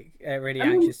was like a really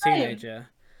anxious teenager.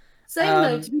 Same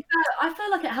though. To be fair, I feel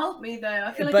like it helped me though.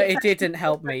 I feel like but it didn't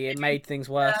help me. It made things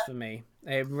worse for me.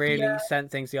 It really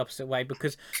sent things the opposite way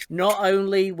because not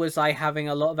only was I having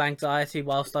a lot of anxiety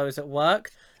whilst I was at work,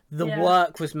 the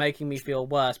work was making me feel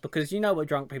worse because you know what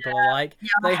drunk people are like.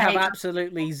 They have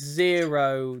absolutely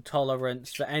zero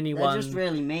tolerance for anyone just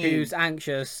really mean. Who's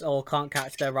anxious or can't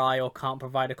catch their eye or can't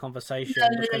provide a conversation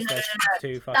because they're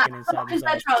too fucking inside themselves. Because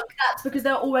they're drunk. That's because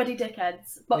they're already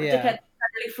dickheads. But dickheads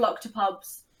really flock to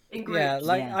pubs in groups. Yeah,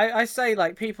 like I say,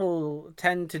 like people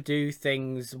tend to do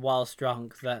things whilst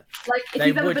drunk that like,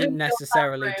 they wouldn't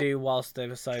necessarily do whilst they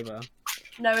were sober.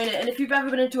 No, innit? And if you've ever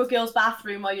been into a girl's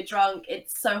bathroom while you're drunk,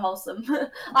 it's so wholesome.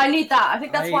 I need that. I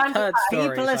think that's why I'm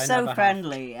People are so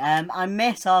friendly. I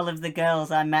miss all of the girls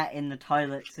I met in the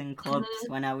toilets and clubs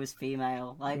when I was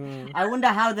female. Like, I wonder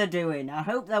how they're doing. I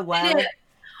hope they're well.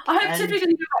 I hope Tiffany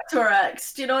can go back to her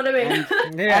ex. Do you know what I mean?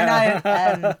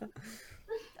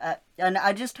 And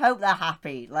I just hope they're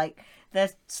happy. Like,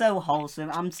 they're so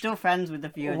wholesome. I'm still friends with a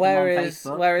few of them on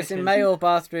Facebook. Whereas in male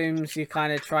bathrooms, you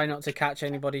kind of try not to catch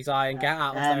anybody's eye and get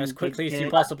out of there as quickly as you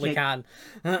possibly can.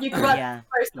 You can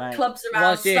clubs around.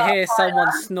 Whilst you hear someone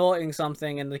snorting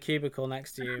something in the cubicle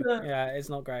next to you. Yeah, it's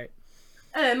not great.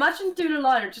 Imagine doing a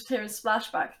line and just hearing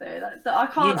splashback though. That I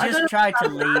can't. You just try to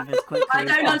leave as quickly as possible. I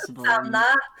don't understand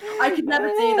that. I could never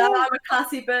do that. I'm a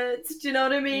classy bitch. Do you know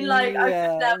what I mean? Like,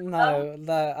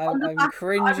 I'm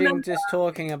cringing just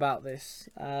talking about this.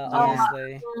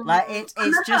 Honestly, like it's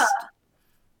just.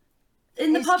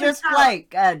 In the it's just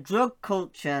like drug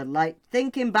culture. Like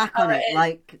thinking back on it,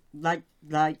 like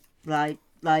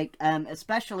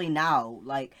especially now,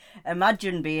 like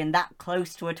imagine being that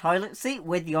close to a toilet seat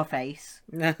with your face.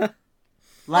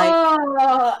 like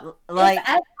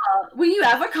Were you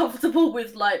ever comfortable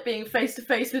with like being face to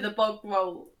face with a bog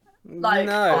roll? Like,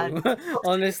 no,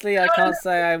 honestly, I can't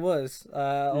say I was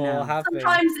or have been.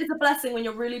 Sometimes it's a blessing when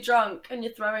you're really drunk and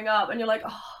you're throwing up and you're like,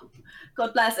 oh,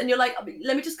 God bless, and you're like,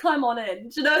 let me just climb on in.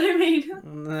 Do you know what I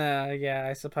mean? Yeah,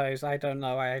 I suppose. I don't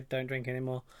know. I don't drink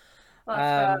anymore.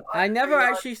 I've never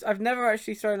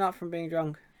actually thrown up from being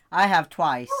drunk. I have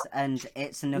twice, and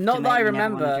it's enough. Not to that make I me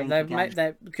never wanna remember. drink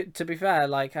again. To be fair,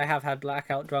 like I have had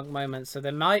blackout drunk moments, so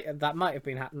that might have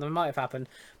happened.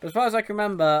 But as far as I can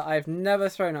remember, I've never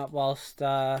thrown up whilst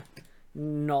not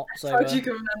sober. As far as you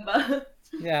can remember.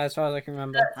 Yeah, as far as I can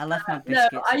remember. I left my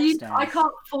biscuits upstairs. I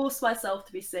can't force myself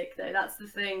to be sick though. That's the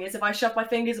thing. Is if I shove my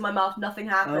fingers in my mouth, nothing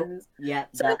happens. Oh, yeah.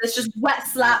 So there's just wet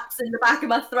slaps in the back of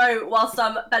my throat whilst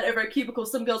I'm bent over a cubicle.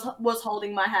 Some girl was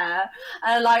holding my hair,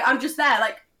 and like I'm just there,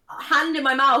 like hand in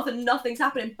my mouth, and nothing's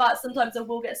happening. But sometimes I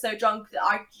will get so drunk that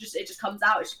it just comes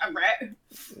out. It's just, I think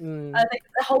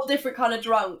it's a whole different kind of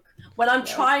drunk. When I'm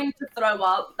trying to throw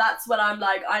up, that's when I'm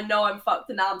like, I know I'm fucked,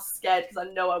 and now I'm scared because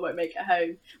I know I won't make it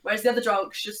home. Whereas the other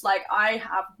drunk's just like, I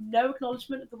have no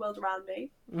acknowledgement of the world around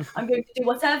me. I'm going to do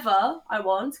whatever I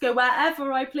want, go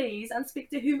wherever I please, and speak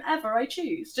to whomever I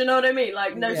choose. Do you know what I mean?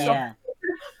 Like, no stop. Yeah.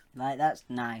 Like, that's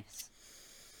nice.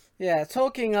 Yeah,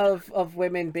 talking of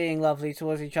women being lovely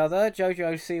towards each other,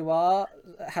 Jojo Siwa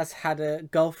has had a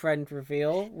girlfriend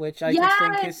reveal, which I just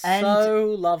think is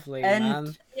so lovely,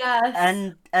 man.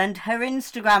 Yes. And her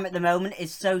Instagram at the moment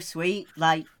is so sweet.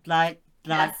 Like all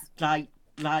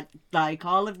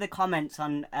of the comments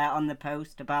on the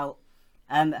post about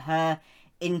her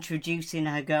introducing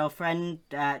her girlfriend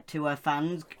to her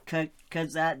fans,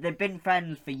 because they've been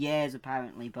friends for years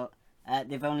apparently, but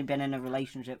they've only been in a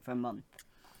relationship for a month.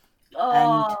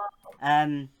 Oh.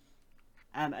 And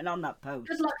on that post,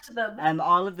 good luck to them.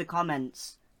 all of the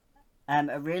comments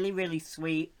are really, really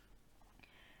sweet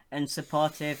and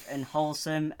supportive and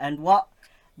wholesome, and what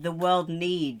the world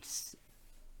needs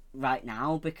right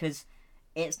now, because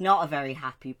it's not a very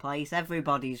happy place.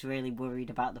 Everybody's really worried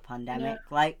about the pandemic.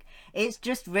 Yeah. Like, it's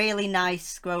just really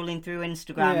nice scrolling through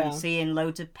Instagram and seeing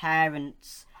loads of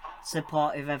parents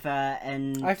supportive of her,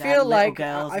 and I feel like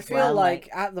girls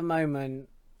at the moment,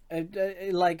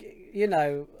 like, you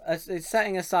know, it's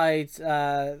setting aside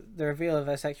the reveal of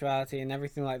her sexuality and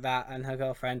everything like that, and her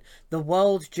girlfriend, the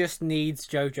world just needs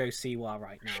Jojo Siwa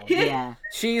right now. Yeah,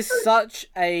 she's such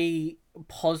a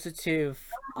positive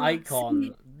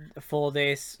icon for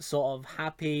this sort of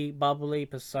happy, bubbly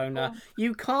persona.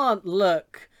 You can't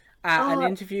look at an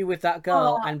interview with that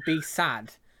girl and be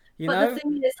sad. The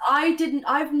thing is,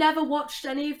 I've never watched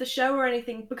any of the show or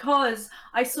anything, because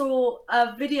I saw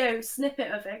a video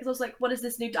snippet of it, because I was like, what is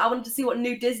this new? I wanted to see what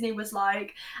New Disney was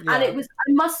like. Yeah. And it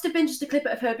must have been just a clip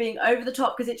of her being over the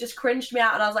top, because it just cringed me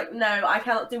out, and I was like, no, I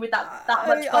cannot do with that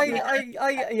much.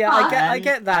 I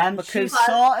get that, because she's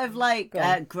sort of like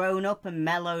grown up and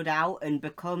mellowed out and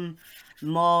become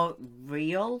more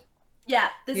real. Yeah,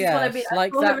 this is what I mean.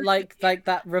 Like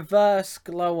that reverse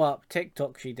glow up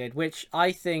TikTok she did, which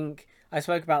I think I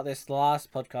spoke about this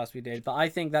last podcast we did, but I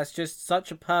think that's just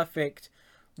such a perfect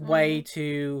way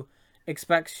to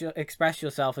express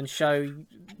yourself and show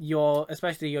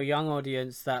especially your young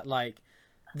audience, that like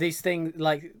these things,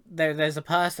 like there's a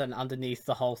person underneath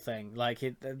the whole thing, like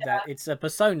that it's a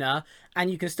persona, and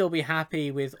you can still be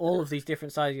happy with all of these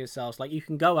different sides of yourselves. Like, you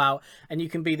can go out and you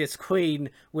can be this queen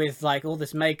with like all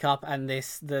this makeup and the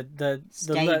looks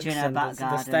and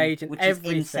the stage and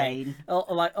everything,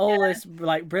 this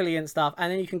like brilliant stuff,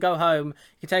 and then you can go home,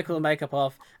 you take all the makeup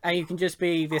off, and you can just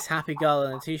be this happy girl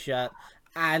in a t-shirt,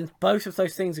 and both of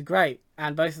those things are great,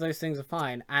 and both of those things are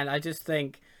fine. And I just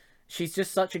think she's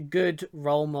just such a good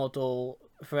role model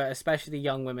for especially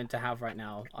young women to have right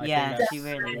now. I think she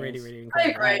really is. Really incredible.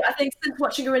 I agree. I think since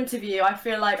watching her interview, I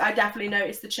feel like I definitely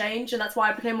noticed the change, and that's why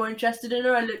I became more interested in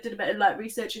her. I looked at a bit of like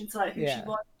research into like who she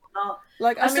was.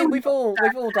 Like, I mean, we've all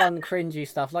done cringy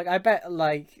stuff. Like, I bet,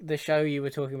 like, the show you were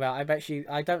talking about,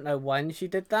 I don't know when she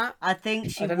did that. I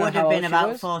think she would have been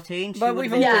about 14. But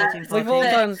we've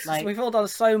all done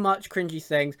so much cringy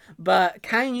things. But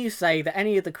can you say that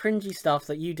any of the cringy stuff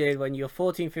that you did when you were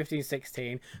 14, 15,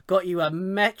 16 got you a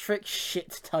metric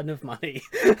shit ton of money?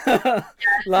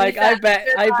 Like, I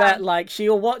bet, like,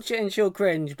 she'll watch it and she'll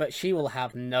cringe, but she will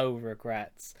have no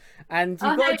regrets. And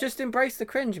you've got to just embrace the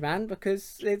cringe, man,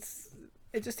 because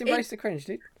embrace the cringe,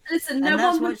 dude. Listen, I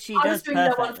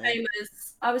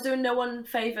was doing no one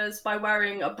favors by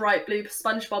wearing a bright blue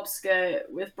SpongeBob skirt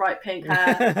with bright pink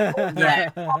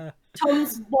hair.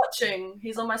 Tom's watching.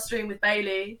 He's on my stream with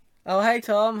Bailey. Oh, hey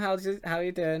Tom, how are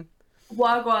you doing?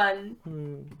 Wagwan. So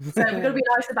we've got to be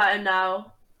nice about him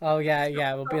now. Oh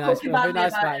yeah, we'll be nice. We'll be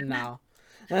nice about him now.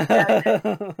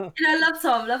 I love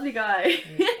Tom, lovely guy.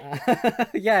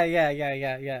 Yeah.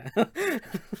 Yeah,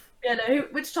 no,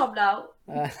 which Tom now?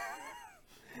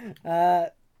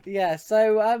 Yeah.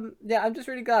 So yeah, I'm just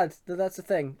really glad that that's a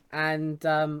thing, and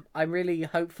I'm really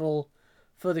hopeful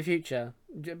for the future.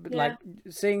 Like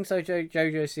seeing JoJo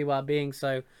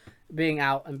Siwa being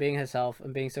out and being herself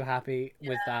and being so happy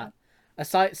with that.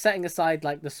 Setting aside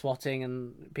like the swatting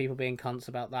and people being cunts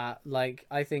about that, like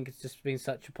I think it's just been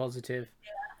such a positive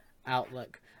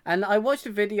outlook. And I watched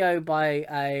a video by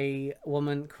a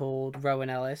woman called Rowan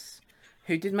Ellis,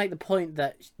 who did make the point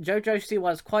that JoJo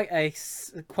Siwa is quite a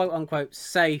quote unquote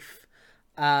safe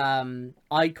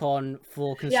icon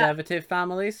for conservative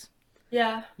families.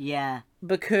 Yeah. Yeah.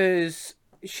 Because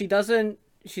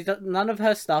none of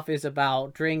her stuff is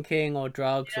about drinking or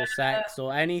drugs or sex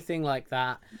or anything like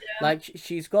that. Yeah. Like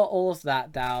she's got all of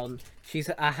that down. She's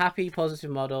a happy, positive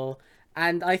model,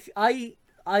 and I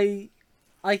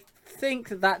think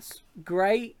that's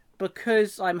great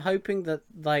because I'm hoping that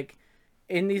like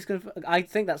in these I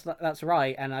think that's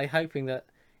right, and I'm hoping that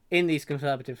in these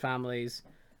conservative families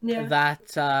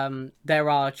that there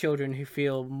are children who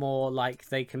feel more like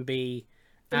they can be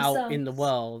out in the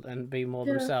world and be more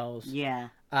themselves. Yeah.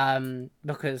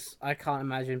 Because I can't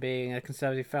imagine being a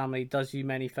conservative family does you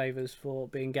many favors for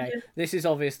being gay. This is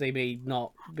obviously me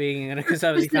not being in a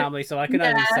conservative family, so I can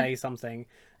only say something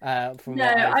from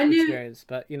what I've experienced.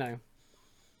 But you know,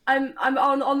 I'm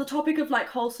on the topic of like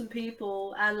wholesome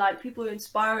people and like people who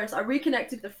inspire us. I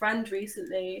reconnected with a friend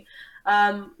recently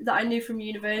that I knew from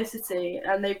university,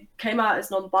 and they came out as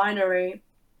non-binary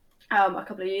a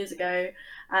couple of years ago,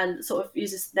 and sort of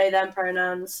uses they/them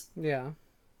pronouns. Yeah.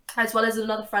 As well as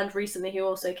another friend recently who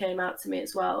also came out to me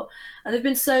as well, and they've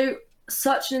been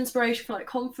such an inspiration for like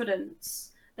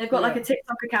confidence. They've got like a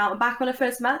TikTok account, and back when I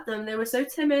first met them, they were so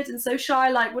timid and so shy,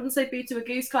 like wouldn't say boo to a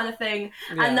goose kind of thing.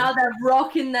 And now they're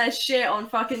rocking their shit on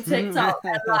fucking TikTok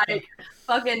and like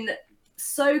fucking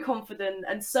so confident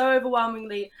and so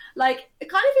overwhelmingly like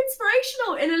kind of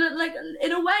inspirational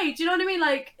in a way. Do you know what I mean?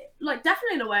 Like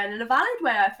definitely in a way, and in a valid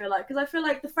way. I feel like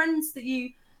the friends that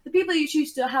the people you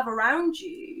choose to have around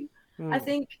you, I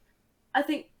think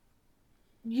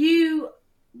you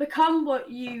become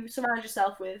what you surround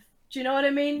yourself with. Do you know what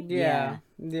I mean? Yeah.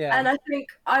 And I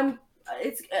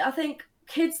think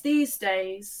kids these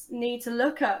days need to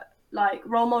look at like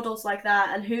role models like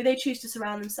that and who they choose to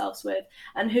surround themselves with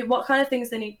and what kind of things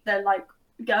they're like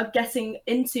getting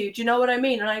into. Do you know what I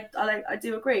mean? And I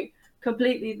do agree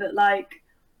completely that like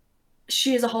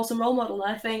she is a wholesome role model,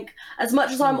 and I think as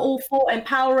much as I'm all for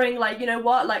empowering, like, you know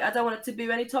what, like I don't want it to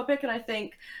be any topic, and I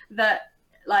think that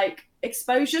like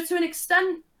exposure to an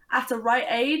extent at a right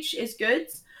age is good,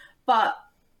 but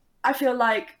I feel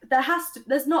like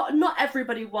not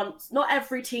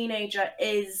every teenager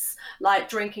is like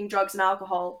drinking drugs and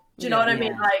alcohol. Do you know what I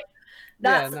mean? Like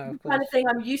that's the kind of thing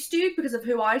I'm used to because of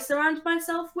who I surround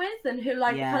myself with and who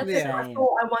like the kind of thing I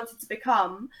thought I wanted to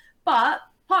become. But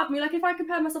part of me, like if I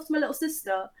compare myself to my little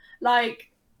sister,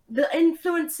 like the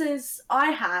influences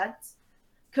I had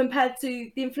compared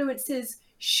to the influences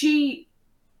she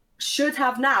should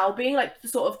have now, being like the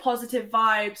sort of positive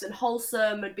vibes and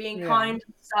wholesome and being kind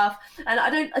and stuff. And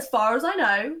I don't, as far as I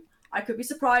know, I could be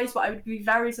surprised, but I would be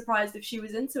very surprised if she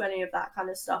was into any of that kind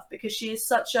of stuff because she is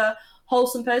such a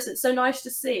wholesome person. It's so nice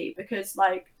to see because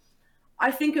like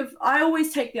I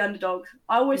always take the underdog.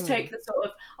 I always take the sort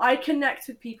of, I connect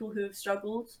with people who have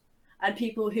struggled and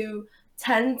people who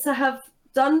tend to have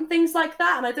done things like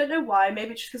that. And I don't know why,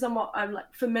 maybe just because I'm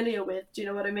like familiar with, do you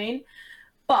know what I mean?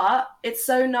 But it's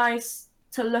so nice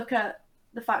to look at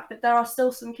the fact that there are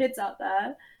still some kids out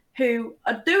there who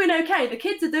are doing okay. The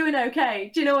kids are doing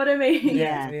okay. Do you know what I mean?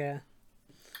 Yeah.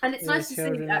 And it's nice to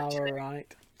see, actually.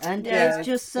 Right. And it's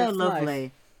just so lovely.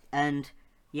 Nice. And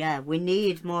yeah, we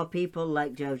need more people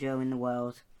like JoJo in the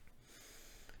world.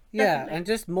 Yeah, Definitely. And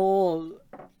just more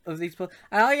of these people.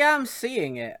 I am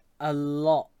seeing it a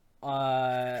lot,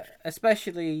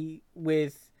 especially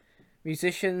with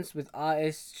musicians, with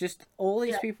artists, just all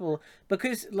these people.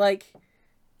 Because, like,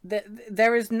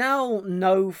 there is now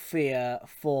no fear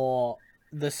for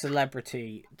the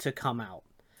celebrity to come out.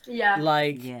 Yeah.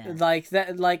 Like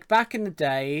back in the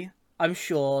day, I'm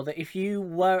sure that if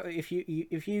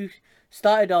you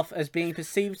started off as being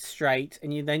perceived straight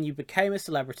and then you became a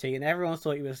celebrity and everyone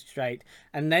thought you were straight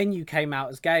and then you came out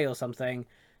as gay or something,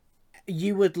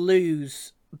 you would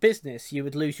lose business, you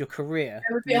would lose your career.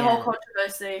 There would be a whole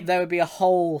controversy. There would be a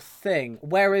whole thing.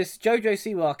 Whereas JoJo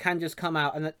Siwa can just come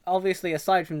out and obviously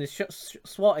aside from the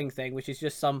swatting thing, which is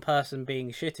just some person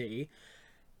being shitty,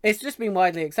 it's just been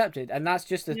widely accepted and that's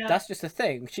just a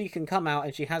thing. She can come out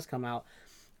and she has come out.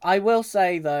 I will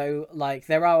say though, like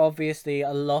there are obviously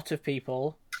a lot of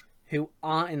people who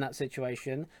aren't in that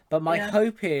situation, but my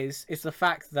hope is the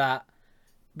fact that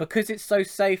because it's so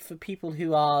safe for people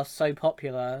who are so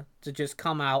popular to just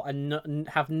come out and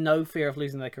have no fear of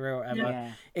losing their career or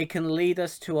whatever, it can lead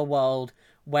us to a world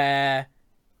where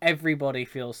everybody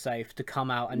feels safe to come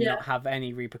out and not have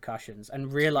any repercussions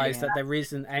and realize that there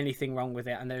isn't anything wrong with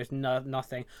it and there's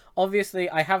nothing. Obviously,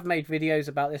 I have made videos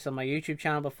about this on my YouTube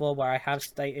channel before where I have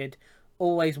stated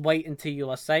always wait until you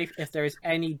are safe. If there is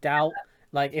any doubt,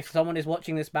 like if someone is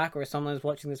watching this back or if someone is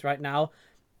watching this right now,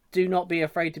 do not be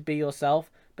afraid to be yourself.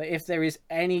 But if there is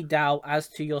any doubt as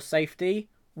to your safety,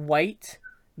 wait,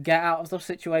 get out of the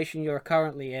situation you're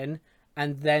currently in,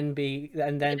 and then be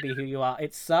who you are.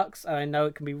 It sucks, and I know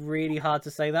it can be really hard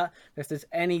to say that. But if there's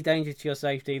any danger to your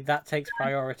safety, that takes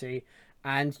priority,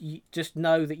 and you just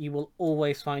know that you will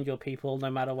always find your people no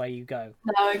matter where you go.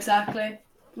 No, exactly.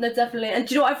 No, definitely. And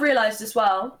do you know what I've realised as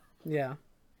well? Yeah.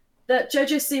 That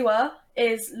Jojo Siwa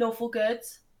is lawful good.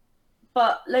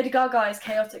 But Lady Gaga is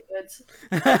chaotic good.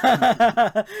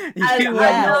 You're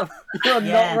not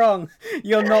wrong.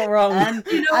 You're not wrong.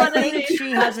 You know what I think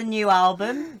she has a new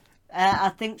album. I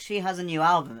think she has a new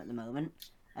album at the moment.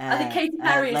 I think Katy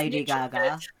Perry is Lady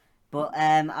Gaga. Good. But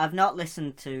I've not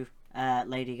listened to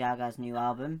Lady Gaga's new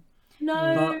album.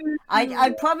 No. But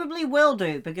I probably will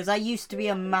do because I used to be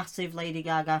a massive Lady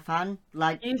Gaga fan.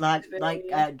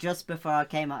 Just before I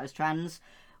came out as trans.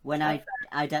 When I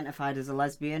identified as a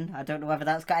lesbian. I don't know whether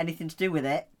that's got anything to do with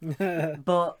it.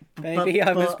 But maybe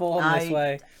I was born this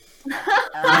way.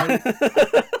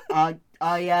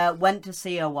 I went to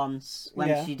see her once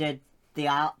when she did the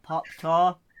Art Pop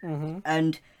tour,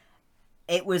 and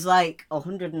it was like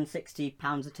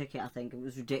 £160 a ticket. I think it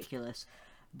was ridiculous.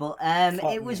 But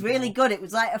it was really good. It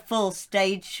was like a full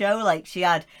stage show. Like she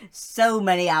had so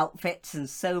many outfits and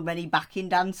so many backing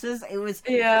dancers. It was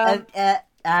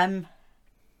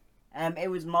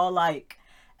it was more like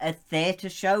a theatre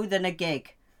show than a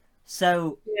gig.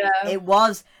 So it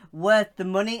was worth the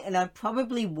money, and I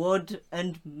probably would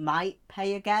and might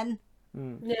pay again.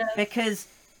 Because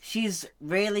she's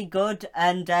really good,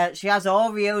 and she has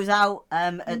Oreos out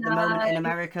at the moment in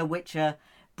America, which are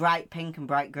bright pink and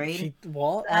bright green.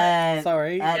 What?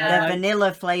 Sorry. They're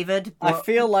vanilla flavoured. I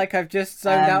feel like I've just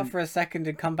zoned out for a second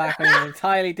and come back on an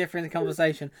entirely different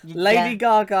conversation. Lady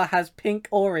Gaga has pink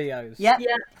Oreos. Yep.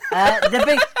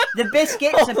 The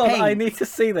biscuits are pink. I need to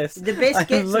see this. The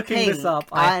biscuits I'm looking are pink. this up.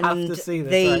 I have to see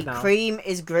this right now. The cream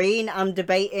is green. I'm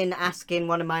debating asking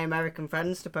one of my American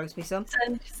friends to post me some.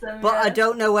 But I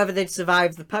don't know whether they'd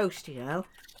survive the post, you know?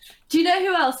 Do you know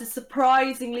who else is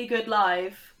surprisingly good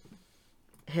live?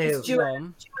 Who? It's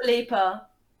Dua Lipa.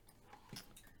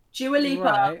 Dua Lipa.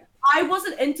 Right. I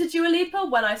wasn't into Dua Lipa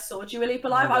when I saw Dua Lipa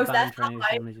live. I was there for the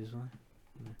hype.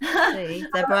 See,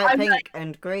 they're bright pink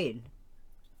and green.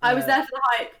 I was there for the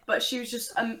hype, but she was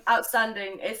just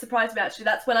outstanding. It surprised me, actually.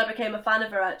 That's when I became a fan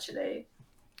of her, actually.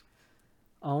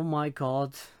 Oh my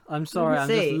god. I'm sorry, I'm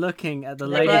See? just looking at the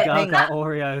Lady Gaga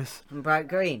Oreos. And bright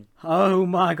green. Oh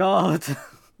my god.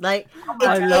 Like,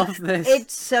 I love this.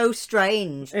 It's so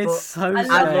strange. It's so strange.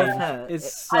 I love her.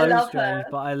 It's so strange,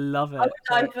 but I love it. I would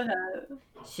die for her.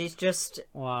 She's just...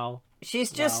 Wow. She's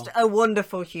just a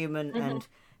wonderful human, and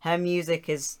her music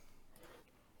is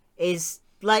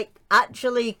like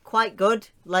actually quite good,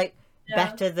 like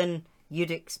better than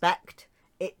you'd expect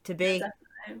it to be.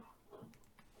 Yeah,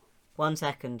 1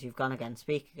 second, you've gone again.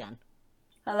 Speak again.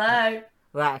 Hello.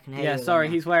 Right, I can hear you. Yeah, sorry,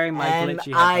 he's wearing my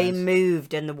glitchy I headphones.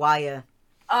 moved in the wire.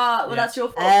 That's your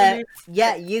fault.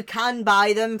 Yeah, you can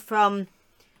buy them from,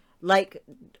 like,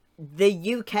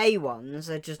 the UK ones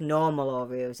are just normal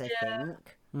Oreos, I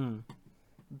think.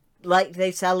 Like,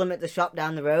 they sell them at the shop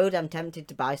down the road. I'm tempted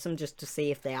to buy some just to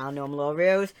see if they are normal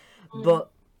Oreos.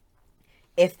 But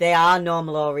if they are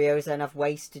normal Oreos, then I've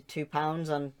wasted £2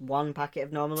 on one packet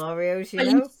of normal Oreos, But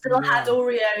you still had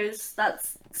Oreos.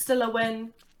 That's still a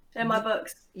win in my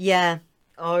books. Yeah,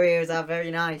 Oreos are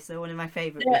very nice. They're one of my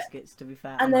favourite biscuits, to be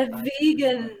fair. And they're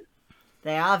vegan.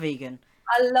 They are vegan.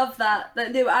 I love that.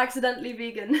 They were accidentally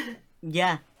vegan.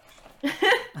 Yeah.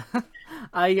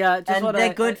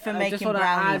 They're good for making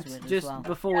brownies with as well.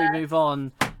 Before we move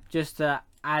on, just to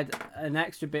add an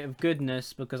extra bit of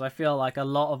goodness, because I feel like a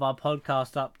lot of our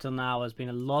podcast up till now has been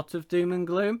a lot of doom and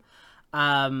gloom.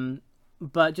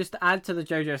 But just to add to the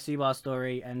JoJo Siwa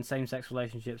story and same-sex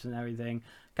relationships and everything,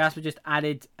 Casper just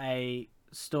added a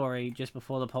story just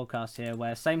before the podcast here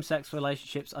where same-sex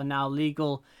relationships are now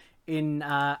legal in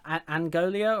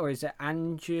Angola, or is it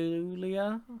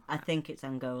Angulia? I think it's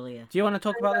Angola. Do you want to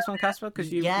talk about this one, Casper?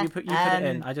 Because you put it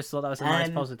in. I just thought that was a nice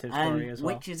positive story as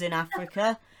well. Which is in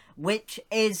Africa, which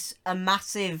is a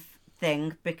massive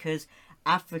thing because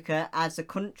Africa as a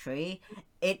country,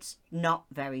 it's not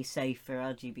very safe for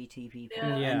LGBT people,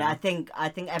 and I think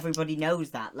everybody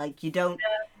knows that. Like, you don't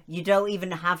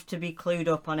even have to be clued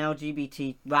up on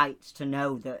LGBT rights to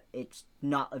know that it's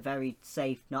not a very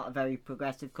safe, not a very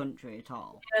progressive country at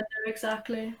all. Yeah, no,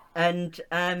 exactly. And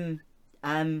and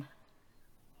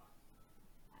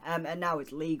now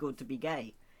it's legal to be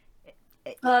gay.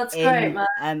 Oh, that's great,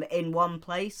 man. In one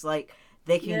place, like,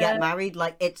 they can get married.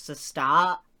 Like, it's a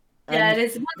start. Yeah, it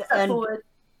is one step forward.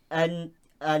 And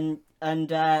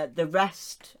the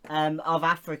rest of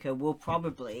Africa will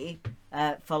probably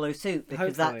follow suit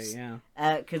because that's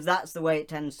the way it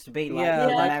tends to be, like, in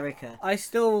America. I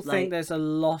still think there's a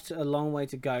long way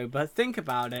to go, but think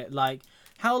about it. Like,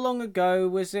 how long ago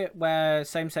was it where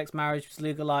same-sex marriage was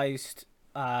legalized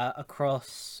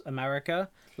across America?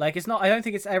 Like, it's not. I don't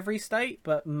think it's every state,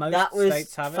 but most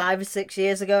states have it. 5 or 6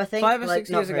 years ago, I think. 5 or 6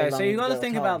 years ago. So you got to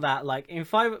think about that. Like, in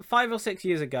 5 or 6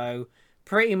 years ago,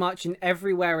 pretty much in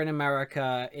everywhere in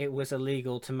America, it was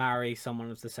illegal to marry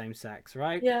someone of the same sex,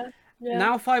 right? Yeah.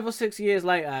 Now, 5 or 6 years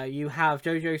later, you have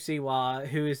Jojo Siwa,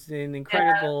 who is an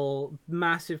incredible,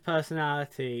 massive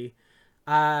personality,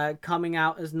 coming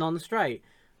out as non-straight.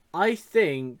 I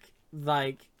think,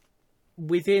 like,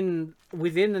 within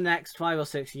the next 5 or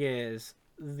 6 years,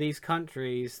 these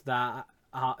countries that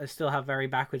still have very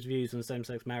backwards views on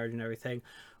same-sex marriage and everything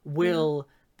will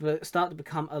start to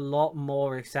become a lot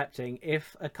more accepting.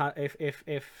 If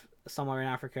somewhere in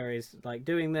Africa is, like,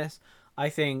 doing this, I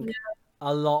think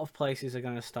a lot of places are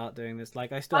going to start doing this.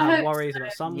 Like, I still have worries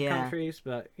about some countries,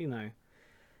 but, you know,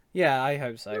 I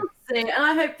hope so. We'll see. And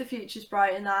I hope the future's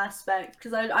bright in that aspect,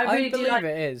 because I really believe do like...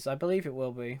 it is. I believe it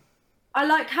will be. I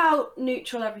like how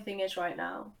neutral everything is right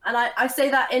now. And I say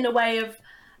that in a way of,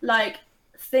 like,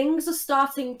 things are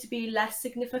starting to be less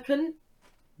significant.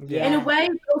 Yeah. In a way,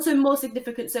 also more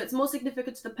significant. So it's more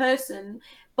significant to the person,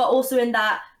 but also in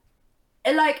that,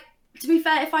 like, to be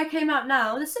fair, if I came out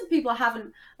now, there's some people I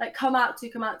haven't, like, come out to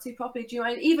properly. Do you know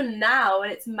what I mean? Even now,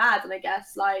 and it's mad, and I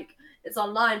guess, like, it's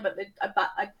online, but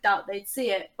I doubt they'd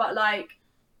see it. But, like,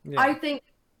 I think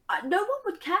no one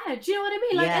would care. Do you know what I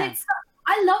mean? Like, and it's...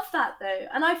 I love that, though,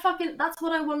 and that's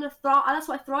what I want to thrive. That's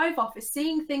what I thrive off, is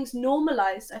seeing things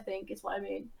normalized. I think is what I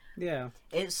mean. Yeah,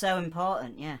 it's so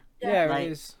important. Like,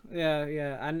 it is.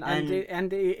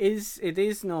 And it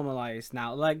is normalized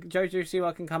now. Like, Jojo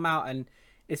Siwa can come out, and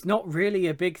it's not really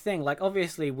a big thing. Like,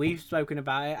 obviously we've spoken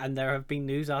about it, and there have been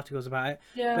news articles about it.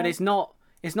 Yeah. But it's not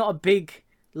a big,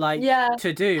 like,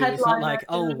 to do. Headliner, it's not like,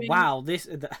 oh wow, this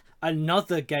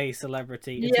another gay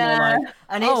celebrity. It's more like,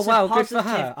 and it's wow, good for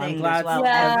her. I'm glad, well.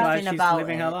 I'm glad she's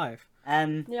living her life.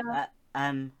 And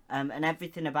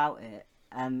everything about it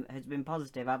has been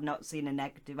positive. I've not seen a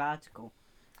negative article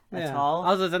at all.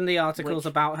 Other than the articles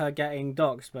about her getting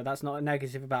doxxed, but that's not a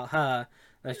negative about her.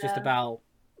 That's just about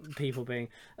people being.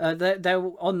 There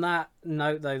on that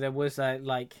note, though, there was a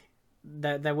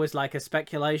there was a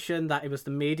speculation that it was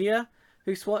the media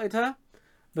who swatted her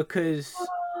because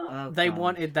they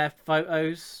wanted their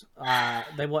photos.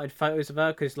 They wanted photos of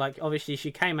her because, like, obviously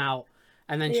she came out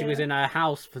and then she was in her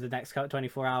house for the next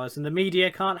 24 hours, and the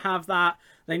media can't have that.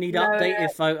 They need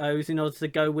updated photos in order to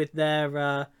go with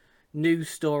their news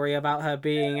story about her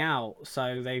being out.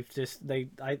 So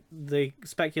the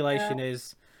speculation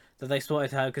is that they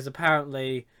swatted her because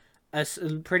apparently,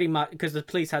 pretty much because the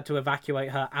police had to evacuate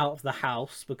her out of the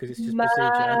house because it's just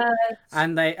procedure,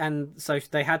 and so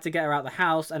they had to get her out of the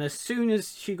house. And as soon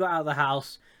as she got out of the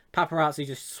house, paparazzi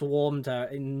just swarmed her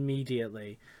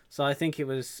immediately. So I think it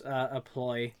was a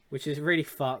ploy, which is really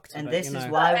fucked. And this is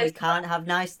why we can't have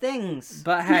nice things.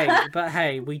 But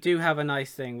hey, we do have a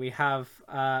nice thing. We have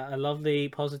a lovely,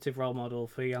 positive role model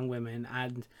for young women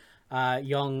and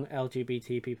young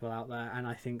LGBT people out there. And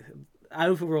I think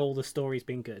overall the story's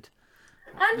been good.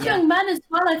 And young men as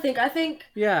well, I think.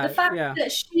 The fact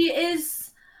that she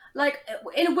is, like,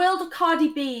 in a world of Cardi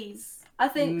B's, I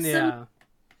think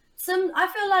some I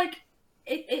feel like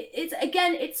it's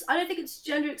again, I don't think it's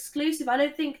gender exclusive. I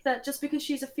don't think that just because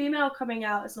she's a female coming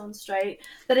out as non-straight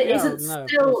that it isn't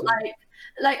still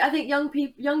like I think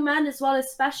young men as well,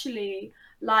 especially,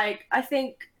 like, I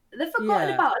think they're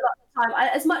forgotten about a lot of the time.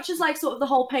 As much as, like, sort of the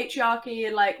whole patriarchy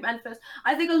and, like, men first,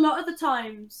 I think a lot of the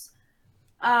times,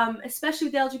 especially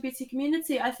with the LGBT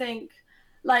community, I think,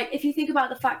 like, if you think about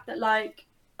the fact that, like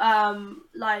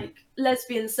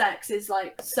lesbian sex is,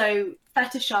 like, so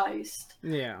fetishized,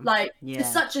 to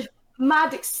such a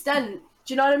mad extent.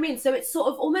 Do you know what I mean? So it's sort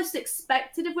of almost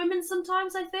expected of women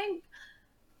sometimes, I think.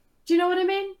 Do you know what I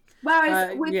mean? Whereas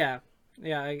I get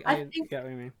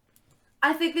what you mean.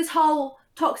 I think this whole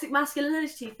toxic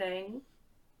masculinity thing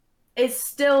is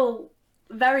still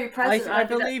very present. I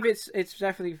believe it's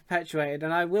definitely perpetuated,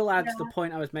 and I will add to the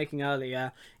point I was making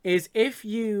earlier, is if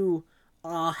you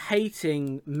are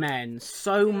hating men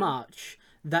so much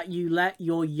that you let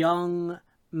your young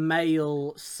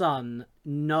male son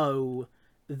know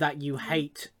that you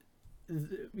hate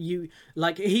you,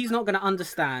 like, he's not going to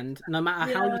understand, no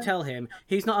matter how you tell him,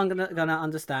 he's not going to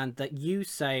understand that you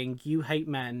saying you hate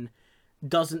men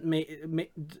doesn't mean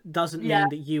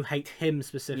that you hate him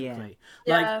specifically.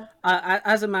 Like,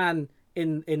 as a man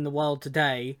in the world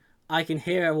today, I can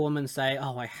hear a woman say,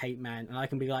 "Oh, I hate men," and I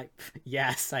can be like,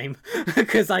 "Yeah, same,"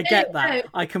 because I get that.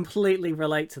 I completely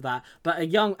relate to that. But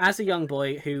as a young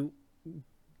boy who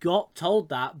got told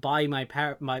that by my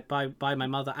by my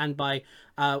mother and by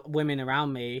women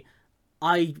around me,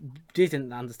 I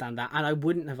didn't understand that, and I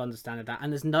wouldn't have understood that.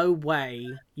 And there's no way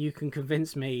you can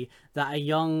convince me that a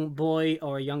young boy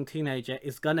or a young teenager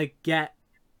is gonna get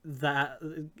that.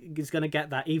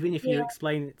 Even if you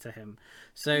explain it to him.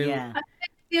 So I think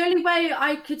the only way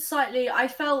I could I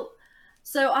felt.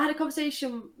 So I had a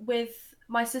conversation with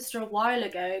my sister a while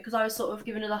ago because I was sort of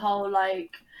giving her the whole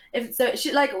like.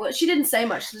 She didn't say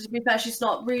much. To be fair, she's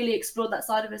not really explored that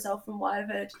side of herself from what I've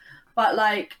heard. But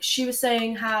like she was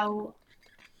saying how.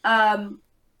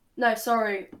 No,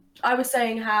 sorry. I was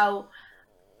saying how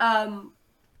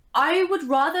I would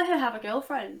rather her have a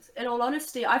girlfriend, in all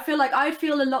honesty. I feel like I'd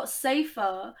feel a lot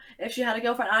safer if she had a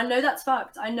girlfriend. I know that's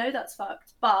fucked.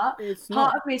 But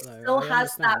part of me still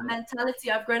has that mentality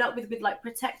I've grown up with like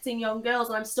protecting young girls,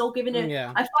 and I'm still giving her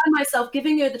I find myself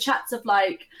giving her the chats of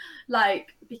like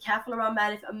be careful around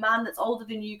men. If a man that's older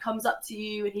than you comes up to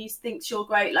you and he thinks you're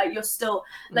great, like you're still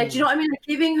like do you know what I mean? Like,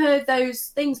 giving her those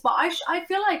things. But I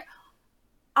feel like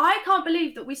I can't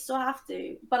believe that we still have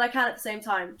to, but I can at the same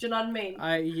time. Do you know what I mean?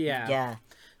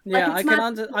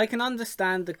 I can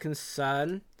understand the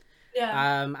concern.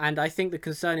 And I think the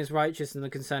concern is righteous and the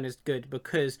concern is good,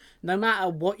 because no matter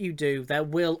what you do, there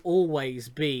will always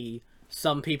be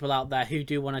some people out there who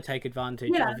do want to take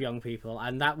advantage of young people,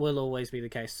 and that will always be the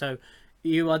case. So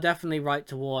you are definitely right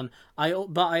to warn.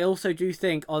 But I also do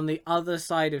think on the other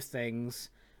side of things,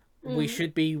 we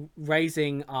should be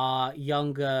raising our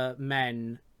younger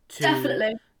men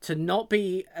to not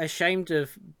be ashamed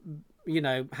of,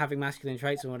 having masculine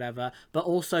traits and whatever, but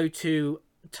also to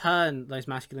turn those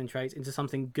masculine traits into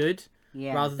something good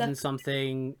rather than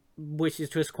something which is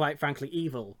just quite frankly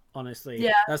evil. Honestly,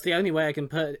 that's the only way I can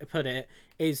put it,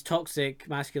 is toxic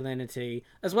masculinity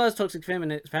as well as toxic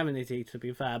femininity, to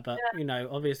be fair. But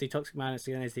obviously toxic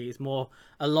masculinity is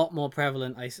a lot more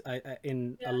prevalent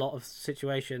in a lot of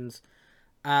situations.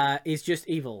 Is just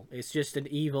evil. It's just an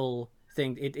evil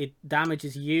thing. It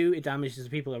damages you, it damages the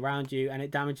people around you, and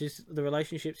it damages the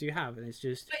relationships you have. And it's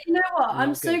just. But you know what?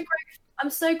 I'm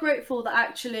so grateful that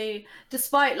actually,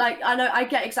 despite like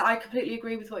I completely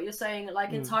agree with what you're saying,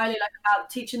 like entirely like about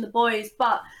teaching the boys.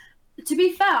 But to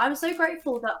be fair, I'm so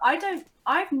grateful that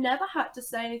I've never had to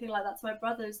say anything like that to my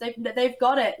brothers. They've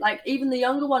got it. Like even the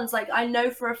younger ones, like I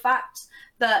know for a fact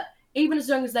that even as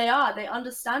young as they are, they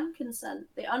understand consent.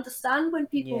 They understand when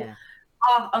people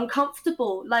are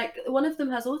uncomfortable. Like one of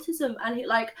them has autism, and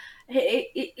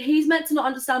he's meant to not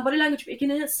understand body language, but he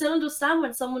can still understand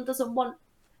when someone doesn't want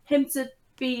him to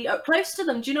be close to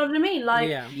them. Do you know what I mean? Like,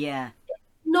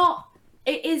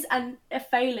 it is a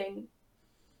failing.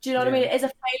 Do you know what I mean? It is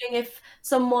a failing if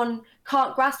someone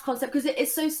can't grasp concept, because it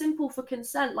is so simple for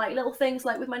consent. Like little things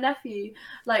like with my nephew,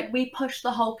 like we push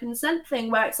the whole consent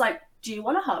thing where it's like, do you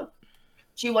want a hug?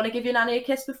 Do you want to give your nanny a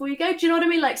kiss before you go? Do you know what I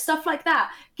mean? Like stuff like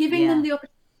that, giving them the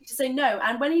opportunity to say no.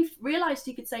 And when he realized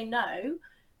he could say no,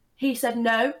 he said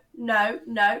no, no,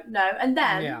 no, no, and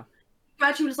then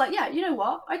gradually was like, yeah, you know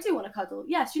what? I do want to cuddle.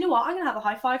 Yes, you know what? I'm gonna have a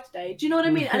high five today. Do you know what I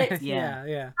mean? And it's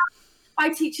by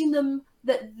teaching them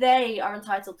that they are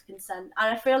entitled to consent.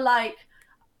 And I feel like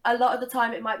a lot of the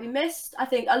time it might be missed. I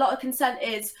think a lot of consent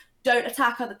is don't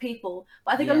attack other people.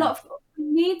 But I think a lot of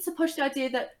need to push the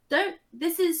idea that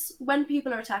this is when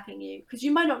people are attacking you, because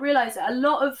you might not realize it. A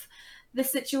lot of the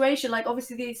situation, like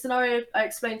obviously the scenario I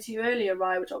explained to you earlier,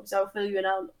 right, which obviously I'll fill you in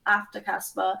on after,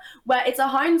 Casper, where it's a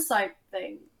hindsight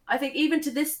thing. I think even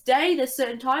to this day, there's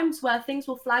certain times where things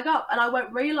will flag up and I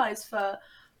won't realize for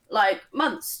like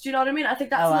months. Do you know what I mean? I think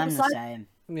that's I'm the same.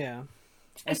 Yeah.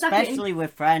 Exactly. Especially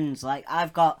with friends. Like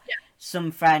I've got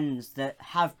some friends that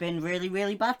have been really,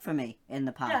 really bad for me in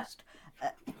the past.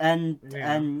 I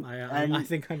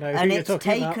think I know. And it's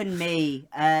taken me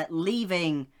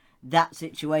leaving that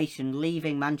situation,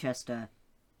 leaving Manchester,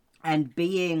 and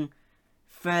being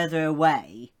further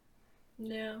away.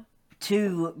 Yeah.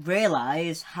 to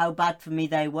realise how bad for me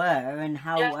they were and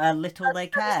how little they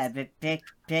care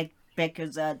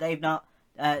because they've not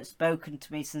spoken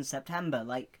to me since September.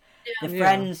 Like, the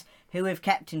friends who have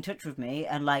kept in touch with me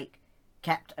and, like,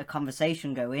 kept a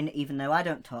conversation going, even though I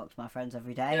don't talk to my friends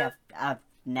every day. I've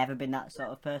never been that sort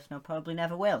of person. I probably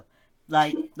never will.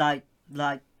 They've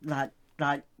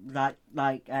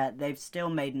still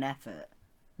made an effort.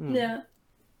 Yeah.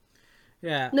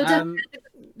 Yeah. No,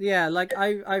 yeah, like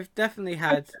I've definitely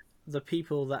had the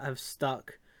people that have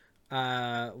stuck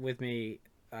with me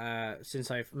since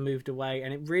I've moved away,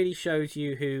 and it really shows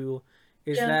you who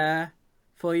is there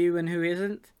for you and who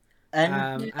isn't.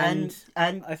 And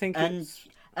I think and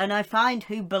I find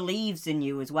who believes in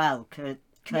you as well, because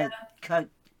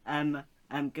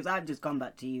I've just gone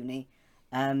back to uni,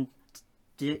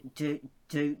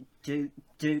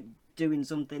 doing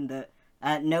something that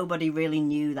nobody really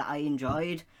knew that I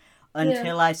enjoyed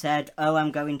until I said, "Oh,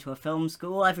 I'm going to a film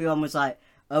school." Everyone was like,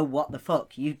 "Oh, what the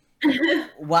fuck?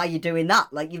 Why are you doing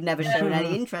that? Like, you've never shown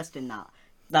any interest in that."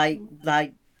 Like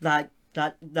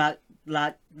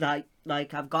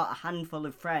I've got a handful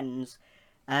of friends,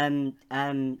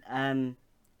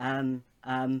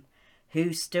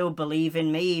 who still believe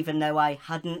in me, even though I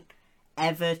hadn't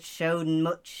ever shown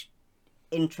much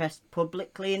interest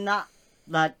publicly in that.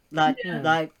 Like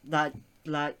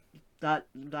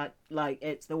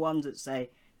it's the ones that say,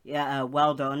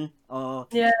 well done, or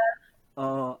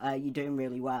you're doing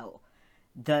really well,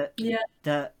 that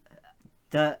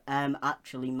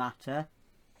actually matter.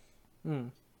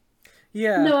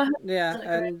 Yeah, No,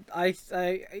 and I've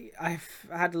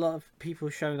had a lot of people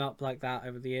showing up like that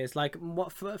over the years. Like,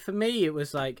 what for me, it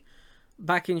was like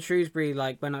back in Shrewsbury,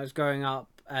 like when I was growing up,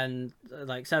 and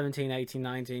like 17, 18,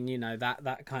 19, you know,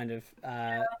 that kind of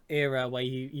era where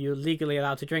you're legally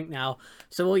allowed to drink now,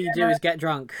 so all you do is get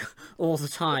drunk all the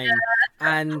time.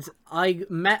 And I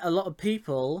met a lot of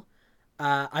people.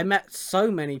 I met so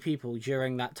many people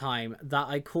during that time that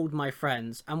I called my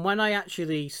friends. And when I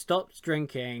actually stopped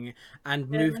drinking and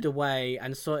moved away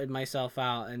and sorted myself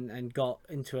out and got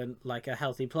into a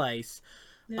healthy place,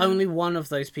 only one of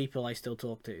those people I still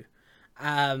talk to.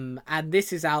 And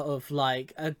this is out of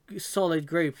like a solid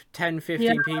group, 10,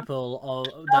 15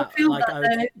 people that I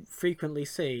would frequently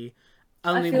see.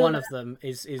 Only one of them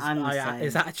is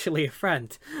actually a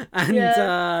friend.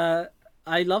 And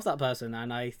I love that person,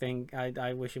 and I think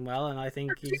I wish him well, and I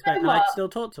think he's great, and I still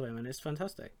talk to him, and it's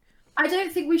fantastic. I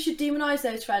don't think we should demonise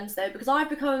those friends, though, because I've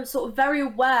become sort of very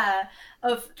aware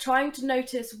of trying to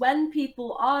notice when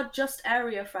people are just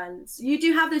area friends. You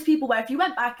do have those people where if you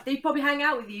went back, they'd probably hang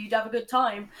out with you, you'd have a good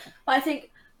time. But I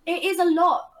think it is a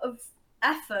lot of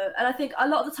effort, and I think a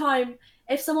lot of the time,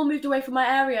 if someone moved away from my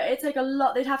area, it'd take a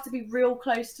lot. They'd have to be real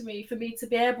close to me for me to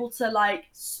be able to like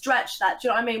stretch that. Do you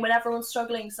know what I mean? When everyone's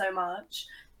struggling so much.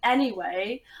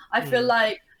 Anyway, I feel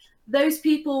like those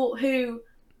people who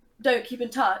don't keep in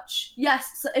touch.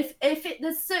 Yes, so if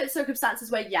there's certain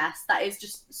circumstances where yes, that is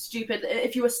just stupid.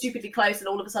 If you were stupidly close and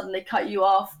all of a sudden they cut you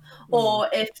off, or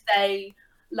if they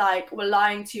like were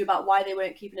lying to you about why they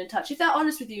weren't keeping in touch. If they're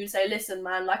honest with you and say, "Listen,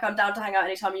 man, like I'm down to hang out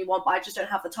anytime you want, but I just don't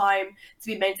have the time to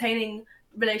be maintaining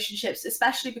relationships,"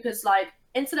 especially because like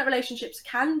internet relationships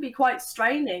can be quite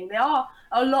straining. They are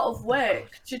a lot of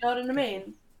work. Do you know what I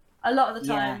mean? A lot of the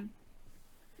time.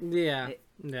 Yeah.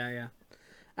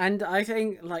 And I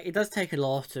think like it does take a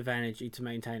lot of energy to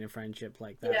maintain a friendship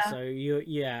like that. So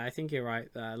I think you're right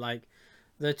there. Like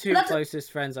the two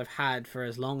closest friends I've had for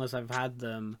as long as I've had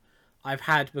them, I've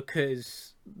had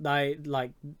because a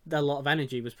lot of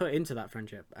energy was put into that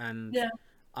friendship, and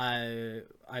I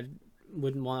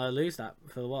wouldn't want to lose that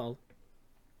for the world.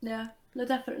 Yeah, no,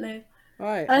 definitely.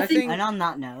 Right, and on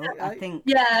that note, I think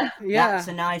that's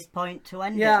a nice point to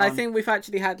end it on. I think we've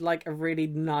actually had like a really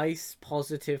nice,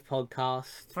 positive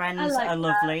podcast. Friends are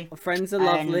lovely. Friends are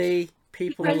lovely.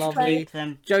 People are lovely.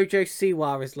 Jojo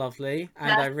Siwa is lovely,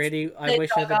 and I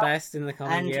wish her the best in the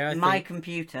coming year. And my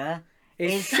computer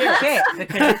is shit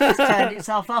because it's turned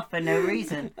itself off for no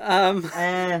reason. I'm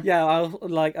gonna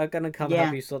come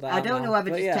help you sort that out. I don't know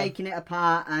whether just taking it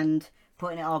apart and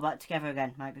putting it all back together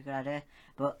again might be a good idea,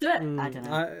 but I don't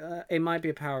know. It might be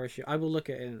a power issue. I will look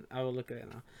at it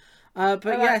now.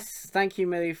 But yes, thank you,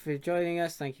 Millie, for joining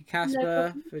us. Thank you,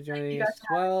 Casper, for joining us as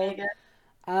well.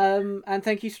 And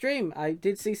thank you, stream. I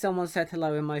did see someone said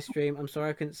hello in my stream. I'm sorry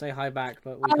I couldn't say hi back,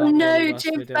 but we can't no,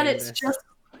 James Bennett's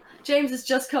James has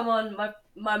just come on,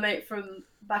 my mate from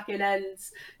fucking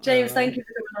ends. James, thank you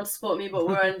for coming on to support me, but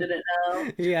we're ending it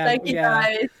now. Yeah, thank you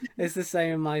guys. It's the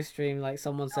same in my stream. Like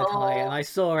someone said hi, and I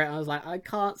saw it. And I was like, I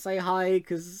can't say hi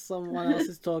because someone else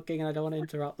is talking, and I don't want to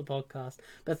interrupt the podcast.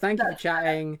 But thank you for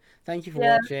chatting. Thank you for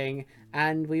watching,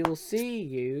 and we will see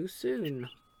you soon.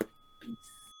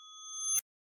 Peace.